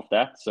on top of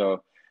that.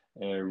 So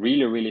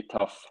really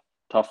tough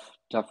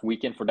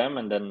weekend for them.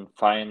 And then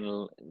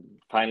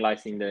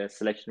finalizing the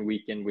selection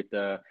weekend with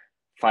the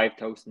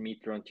 5,000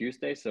 meter on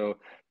Tuesday. So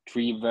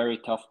 3 very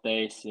tough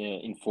days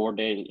in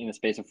the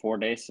space of 4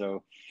 days.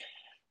 So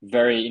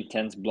very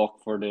intense block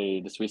for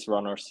the Swiss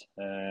runners.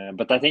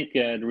 But I think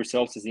the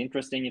results is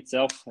interesting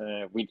itself.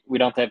 We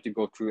don't have to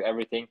go through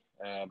everything,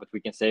 but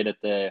we can say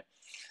that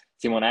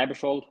Simone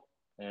Aebersold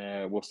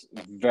was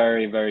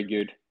very, very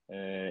good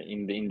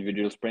in the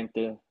individual sprint.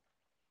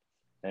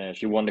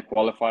 She won the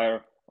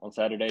qualifier on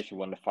Saturday. She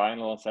won the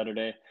final on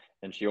Saturday.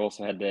 And she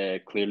also had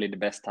clearly the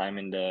best time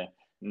in the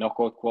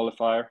knockout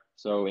qualifier.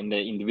 So in the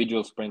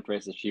individual sprint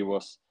races, she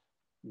was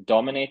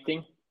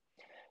dominating.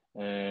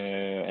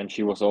 And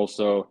she was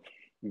also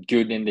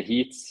good in the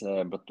heats,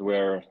 but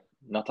where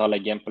Natalia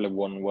Gempele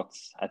won what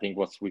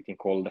we can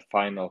call the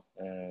final,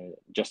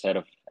 just ahead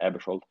of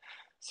Aebersold.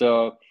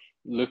 So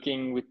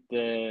looking with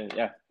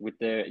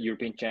the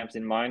European champs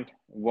in mind,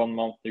 1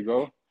 month to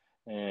go,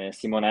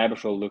 Simone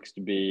Aebersold looks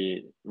to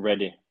be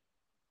ready,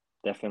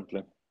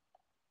 definitely.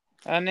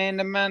 And in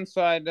the men's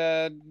side,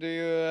 do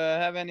you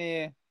have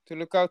any to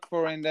look out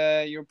for in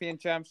the European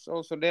champs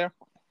also there?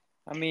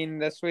 I mean,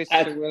 the Swiss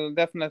will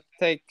definitely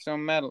take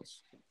some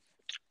medals.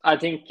 I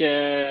think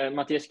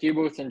Matthias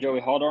Kubuth and Joey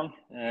Hawthorne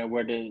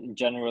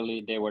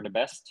generally they were the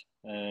best.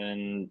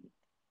 And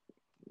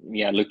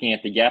looking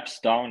at the gaps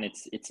down,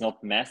 it's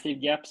not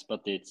massive gaps,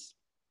 but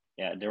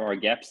there are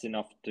gaps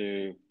enough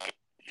to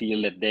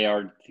feel that they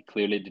are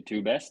clearly the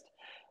 2 best.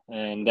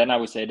 And then I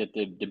would say that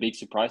the big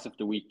surprise of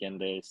the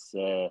weekend is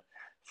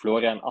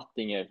Florian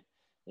Attinger.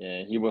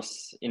 He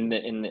was in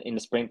the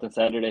sprint on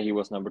Saturday. He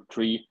was number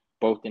 3,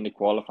 both in the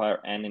qualifier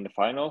and in the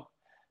final.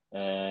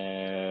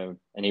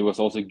 And he was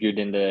also good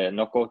in the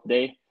knockout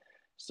day.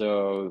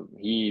 So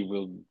he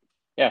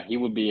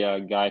will be a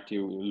guy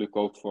to look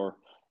out for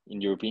in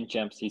the European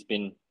champs.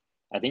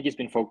 I think he's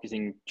been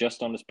focusing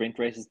just on the sprint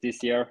races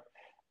this year,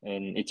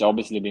 and it's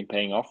obviously been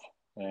paying off.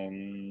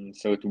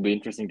 So it will be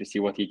interesting to see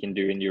what he can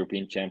do in the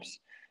European champs,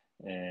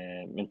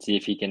 and see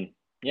if he can.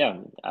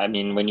 I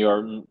mean, when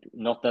you're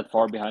not that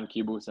far behind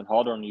Kubuth and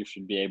Hawthorne, you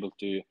should be able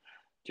to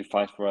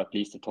fight for at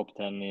least the top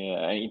 10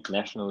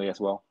 internationally as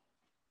well.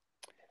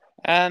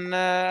 And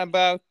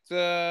about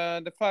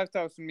the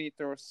 5,000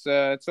 meters,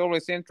 it's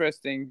always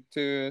interesting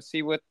to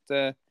see what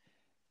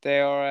they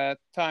are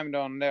timed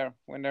on there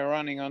when they're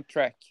running on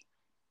track.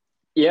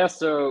 Yeah,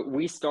 so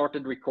we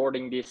started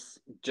recording this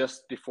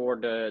just before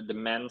the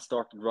men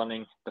started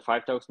running the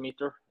 5,000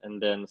 meter.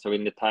 And then, so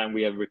in the time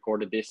we have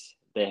recorded this,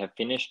 they have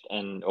finished,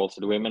 and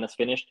also the women has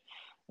finished.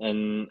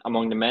 And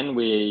among the men,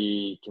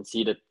 we can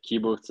see that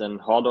Kubuth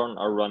and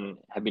Hawthorne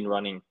have been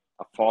running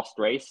a fast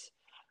race.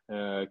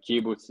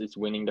 Kubuth is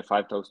winning the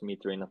 5,000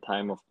 meter in a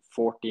time of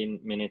 14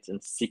 minutes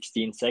and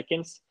 16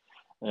 seconds.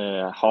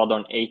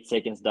 Hawthorne 8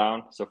 seconds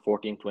down, so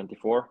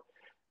 14:24.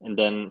 And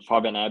then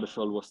Fabian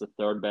Aebersold was the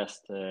 3rd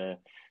best,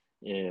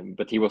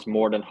 but he was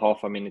more than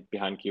half a minute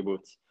behind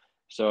Kubuth.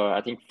 So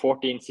I think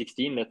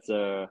 14:16,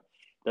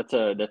 that's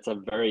a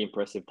very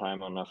impressive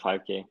time on a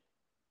 5K.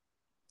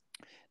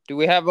 Do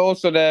we have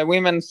also the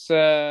women's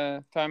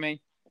timing?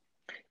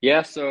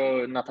 Yeah,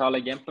 so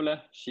Natalia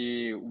Gempele,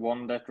 she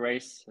won that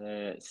race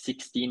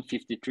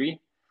 16:53.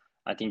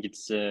 I think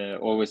it's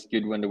always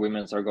good when the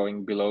women's are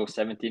going below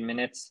 17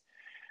 minutes.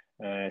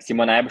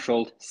 Simone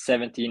Aebersold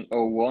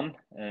 17:01.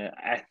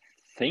 I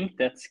think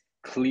that's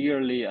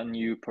clearly a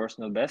new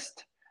personal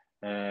best,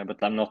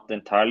 but I'm not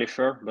entirely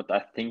sure. But I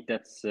think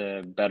that's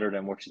better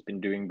than what she's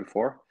been doing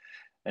before.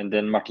 And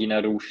then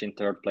Martina Rouge in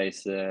third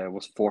place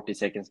was 40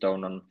 seconds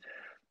down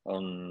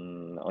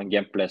on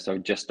Gempele, so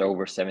just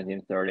over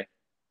 17:30.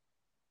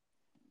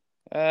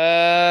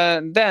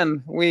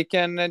 Then we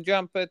can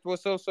jump. It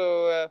was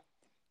also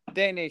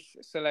Danish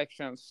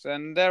selections,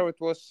 and there it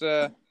was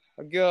a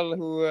girl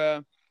who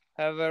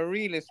have a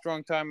really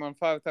strong time on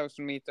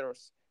 5,000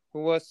 meters,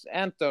 who was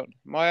entered,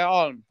 Maja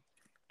Alm.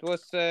 It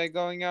was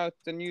going out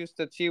the news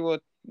that she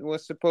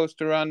was supposed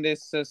to run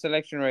these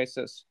selection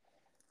races,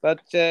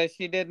 but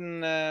she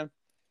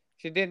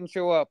didn't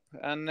show up,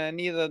 and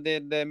neither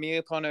did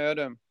Miri Trane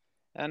Ødum.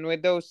 And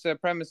with those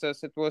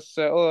premises, it was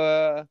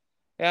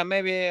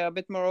maybe a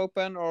bit more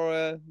open,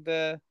 or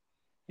the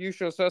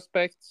usual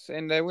suspects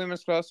in the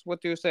women's class.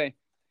 What do you say?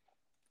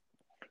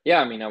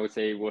 Yeah, I mean, I would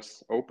say it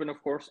was open,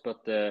 of course,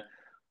 but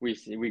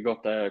we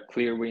got a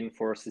clear win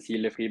for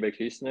Cecilie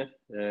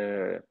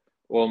Friberg-Hysner,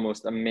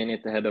 almost a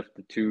minute ahead of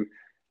the two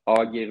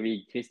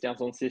Agervig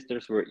Kristiansson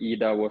sisters, where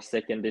Ida was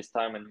second this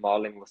time and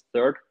Malin was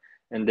third.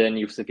 And then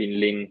Josephine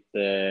Lind,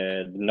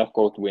 the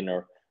knockout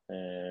winner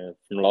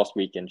from last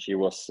weekend, she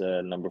was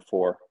number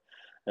 4.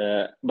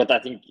 But I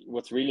think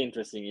what's really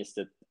interesting is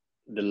that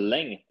the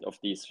length of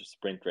these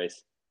sprint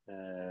race,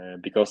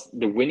 because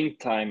the winning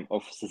time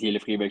of Cecilie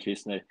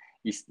Friberg-Hysner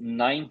is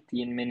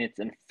 19 minutes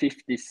and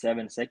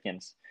 57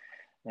 seconds.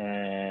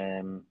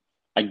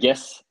 I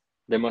guess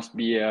there must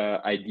be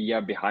an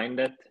idea behind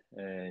that.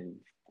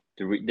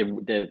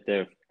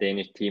 The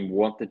Danish team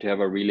wanted to have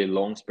a really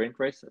long sprint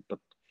race, but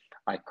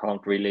I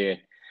can't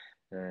really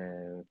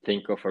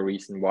think of a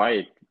reason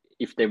why.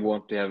 If they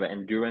want to have an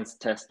endurance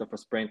test of a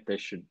sprint,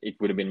 it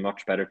would have been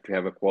much better to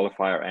have a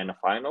qualifier and a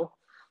final.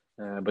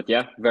 But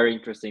yeah, very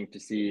interesting to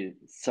see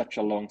such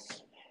a long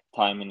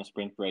time in a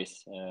sprint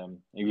race.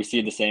 We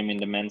see the same in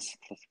the men's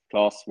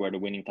class, where the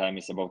winning time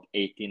is about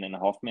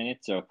 18.5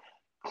 minutes. So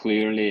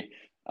clearly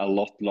a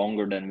lot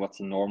longer than what's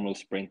a normal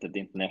sprint at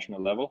the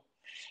international level.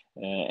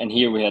 And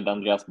here we had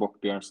Andreas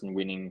Bock-Bjørnsen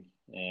winning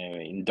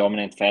in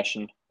dominant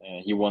fashion.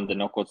 He won the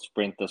knockout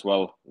sprint as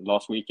well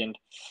last weekend.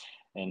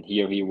 And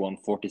here he won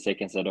 40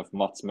 seconds out of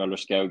Mats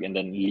Møller-Skaug and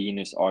then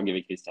Linus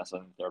Agervik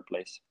Kristiansson in third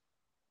place.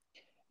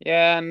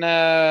 Yeah,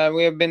 and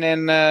we have been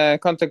in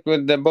contact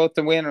with both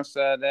the winners.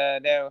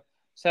 They're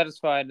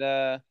satisfied,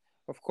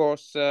 of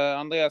course.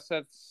 Andreas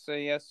says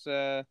yes,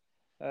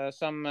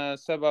 some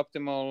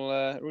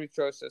suboptimal route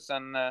choices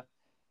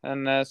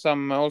and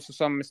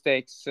some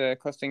mistakes,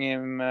 costing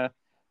him a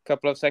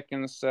couple of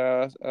seconds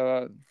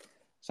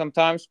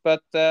sometimes.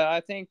 But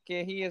I think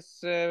he has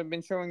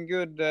been showing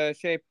good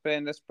shape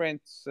in the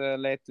sprints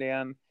lately,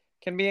 and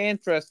can be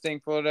interesting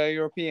for the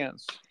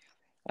Europeans.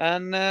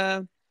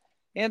 And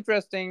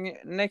interesting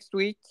next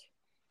week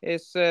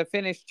is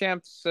Finnish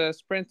Champs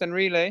sprint and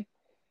relay.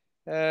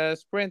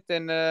 Sprint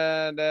in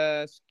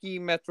the ski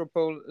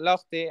metropole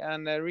Lahti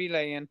and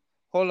relay in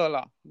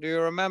Hollola. Do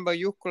you remember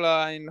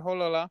Jukkola in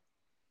Hollola?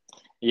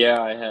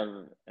 Yeah, I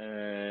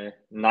have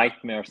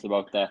nightmares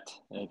about that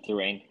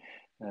terrain.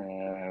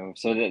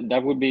 So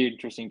that would be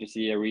interesting to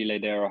see a relay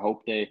there. I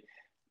hope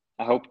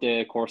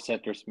the course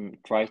setters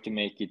try to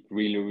make it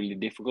really, really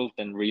difficult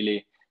and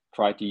really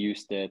try to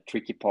use the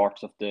tricky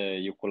parts of the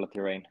Jukkola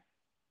terrain.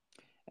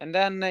 And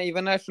then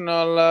even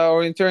National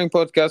Orienteering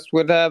Podcast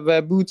would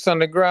have boots on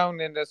the ground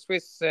in the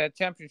Swiss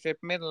Championship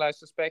middle, I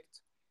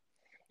suspect.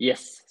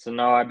 Yes, so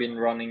now I've been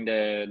running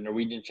the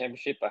Norwegian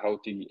Championship. I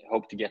hope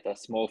to get a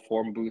small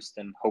form boost,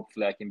 and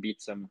hopefully I can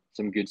beat some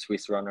good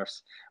Swiss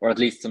runners, or at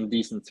least some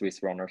decent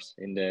Swiss runners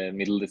in the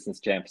middle distance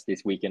champs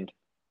this weekend.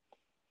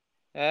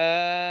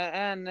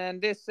 And in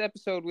this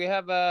episode we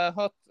have a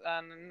hot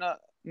and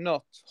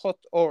not hot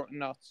or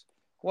not.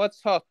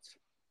 What's hot?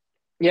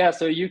 Yeah,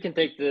 so you can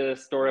take the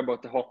story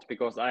about the hot,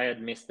 because I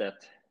had missed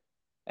that.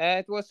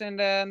 It was in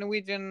the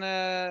Norwegian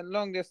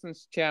long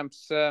distance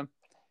champs.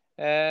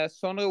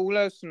 Sondre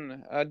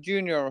Olausen, a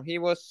junior, he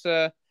was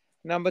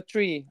number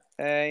 3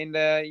 in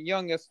the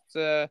youngest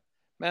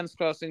men's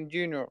class in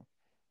junior.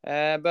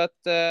 But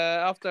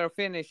after a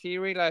finish, he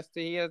realized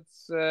he had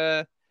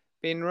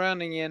been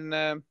running in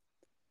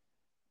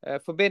a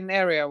forbidden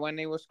area when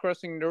he was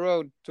crossing the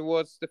road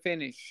towards the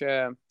finish.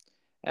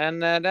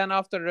 And then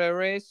after the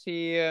race,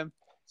 he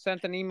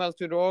sent an email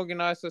to the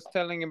organizers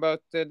telling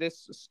about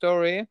this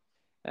story.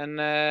 And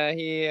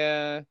he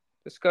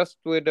discussed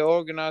with the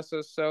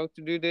organizers how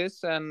to do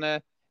this, and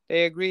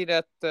they agreed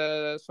that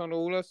Sondre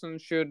Olausen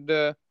should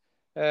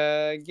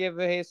give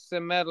his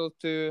medal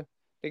to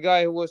the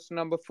guy who was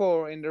number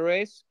 4 in the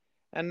race,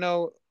 and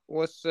now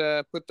was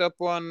put up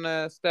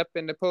one step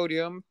in the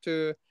podium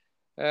to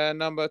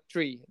number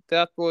 3.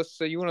 That was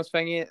Jonas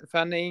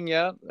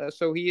Fanne-Inger.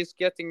 So he is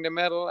getting the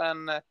medal,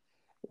 and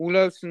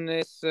Olausen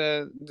is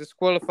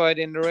disqualified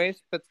in the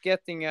race, but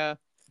getting a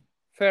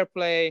fair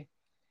play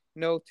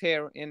note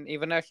here in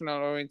EVA National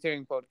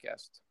Orienteering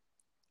podcast.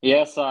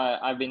 Yes,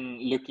 I've been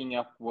looking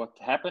up what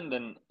happened,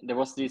 and there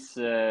was this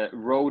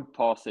road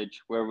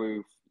passage where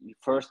you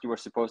were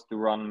supposed to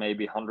run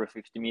maybe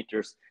 150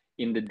 meters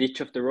in the ditch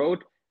of the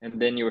road, and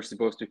then you were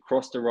supposed to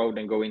cross the road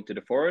and go into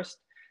the forest.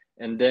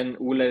 And then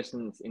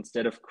Olausen,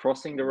 instead of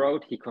crossing the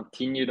road, he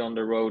continued on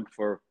the road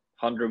for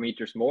 100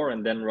 meters more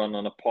and then run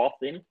on a path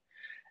in.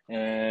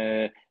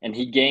 And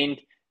he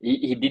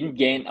didn't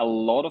gain a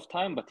lot of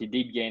time, but he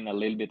did gain a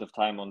little bit of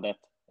time on that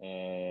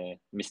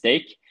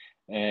mistake.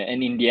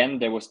 And in the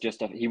end, he was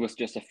just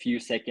a few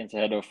seconds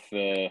ahead of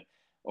the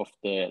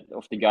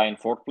guy in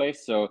 4th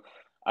place. So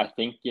I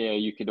think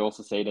you could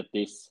also say that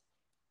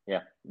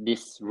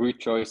this route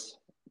choice,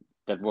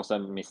 that was a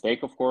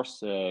mistake, of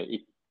course.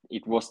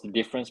 It was the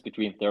difference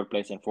between 3rd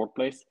place and 4th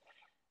place.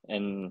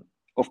 And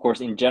of course,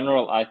 in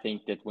general, I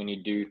think that when you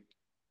do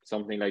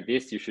something like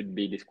this, you should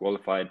be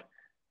disqualified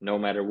no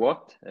matter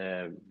what,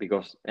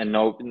 because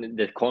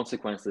the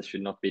consequences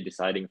should not be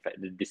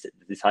the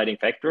deciding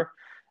factor.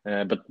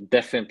 But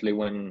definitely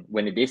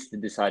when it is the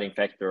deciding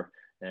factor,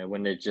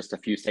 when it's just a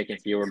few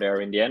seconds here or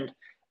there in the end.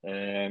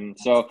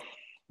 So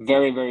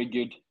very, very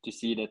good to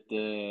see that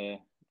the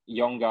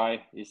young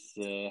guy is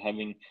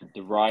having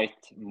the right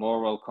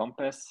moral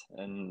compass,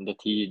 and that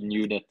he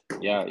knew that,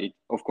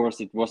 of course,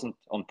 it wasn't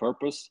on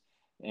purpose,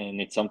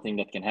 and it's something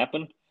that can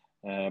happen.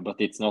 But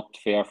it's not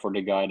fair for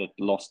the guy that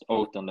lost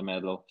out on the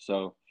medal.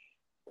 So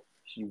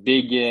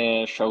big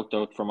shout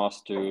out from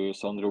us to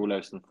Sondre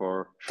Olausen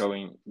for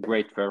showing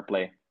great fair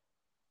play.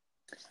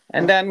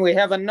 And then we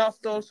have a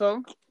knot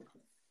also.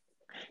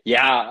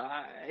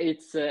 Yeah,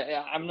 it's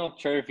I'm not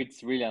sure if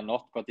it's really a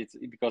knot, but it's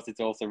because it's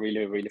also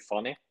really, really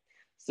funny.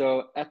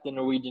 So at the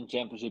Norwegian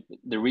Championship,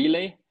 the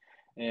relay,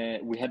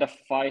 we had a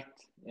fight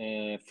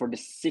for the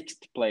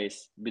 6th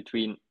place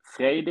between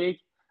Freidig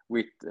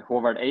with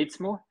Håvard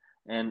Eidsmo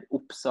and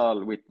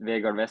Uppsal with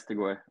Vegard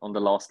Vestergaard on the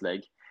last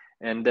leg.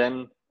 And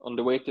then on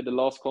the way to the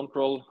last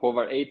control,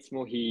 Håvard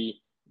Eidsmo,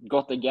 he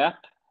got a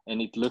gap,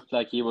 and it looked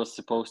like he was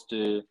supposed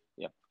to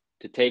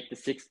take the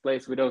 6th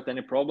place without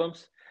any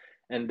problems.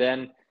 And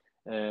then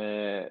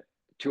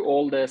to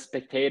all the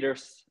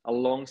spectators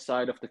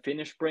alongside of the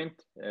Finnish sprint,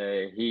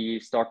 he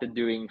started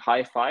doing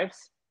high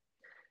fives.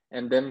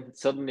 And then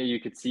suddenly you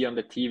could see on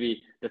the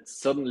TV that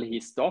suddenly he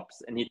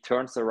stops and he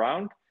turns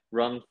around,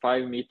 run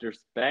 5 meters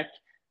back,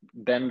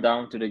 bend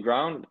down to the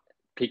ground,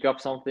 pick up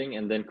something,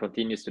 and then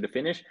continues to the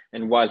finish.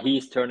 And while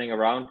he's turning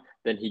around,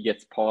 then he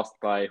gets passed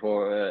by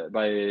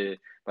Vegard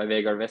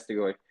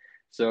Vestergaard.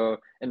 So,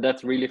 and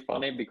that's really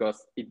funny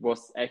because it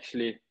was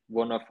actually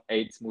one of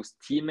Eidsmo's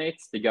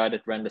teammates, the guy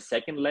that ran the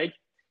 2nd leg.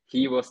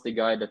 He was the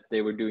guy that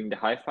they were doing the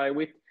high five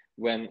with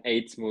when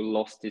Eidsmo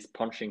lost his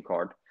punching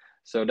card.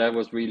 So that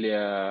was really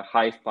a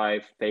high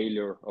five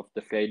failure of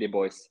the Freidig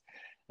boys.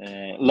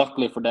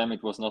 Luckily for them,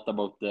 it was not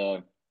about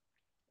the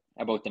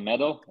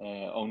medal,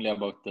 only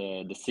about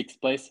the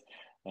 6th place.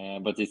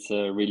 But it's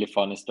a really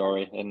funny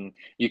story, and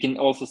you can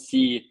also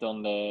see it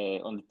on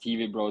the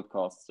TV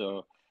broadcast.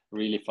 So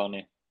really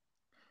funny.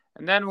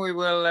 And then we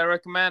will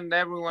recommend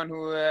everyone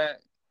who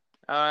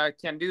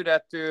can do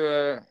that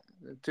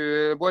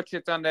to watch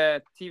it on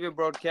the TV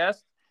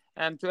broadcast.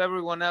 And to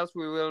everyone else,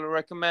 we will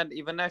recommend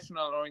EVA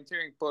National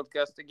Orienteering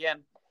podcast again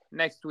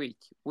next week.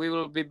 We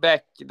will be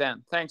back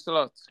then. Thanks a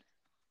lot.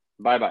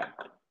 Bye-bye.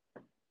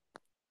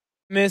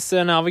 Miss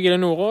Narvegile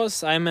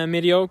Nordås. I'm a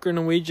mediocre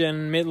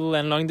Norwegian middle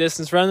and long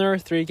distance runner,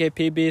 3K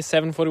PB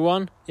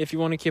 741. If you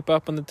want to keep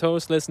up on the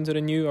toes, listen to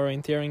the new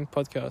Orienteering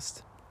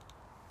podcast.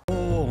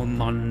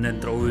 Mannen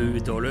dro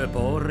ut og løp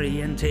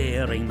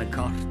orientering med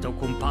kart og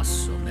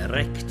kompass og med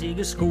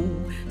riktige sko.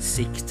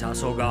 Sikta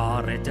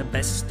sågar etter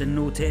beste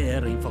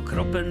notering, for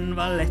kroppen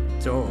var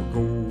lett og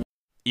god.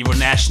 EVA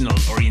National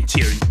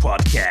Orienteering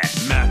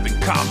Podcast. Mapping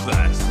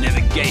compass,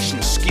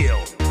 navigation skill,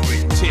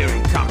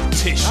 orienteering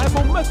competition. Jeg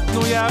bommet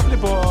noe jævlig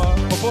på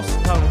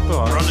Boston her oppe.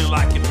 Running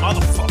like a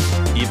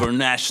motherfucker. EVA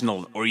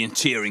National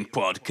Orienteering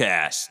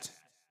Podcast.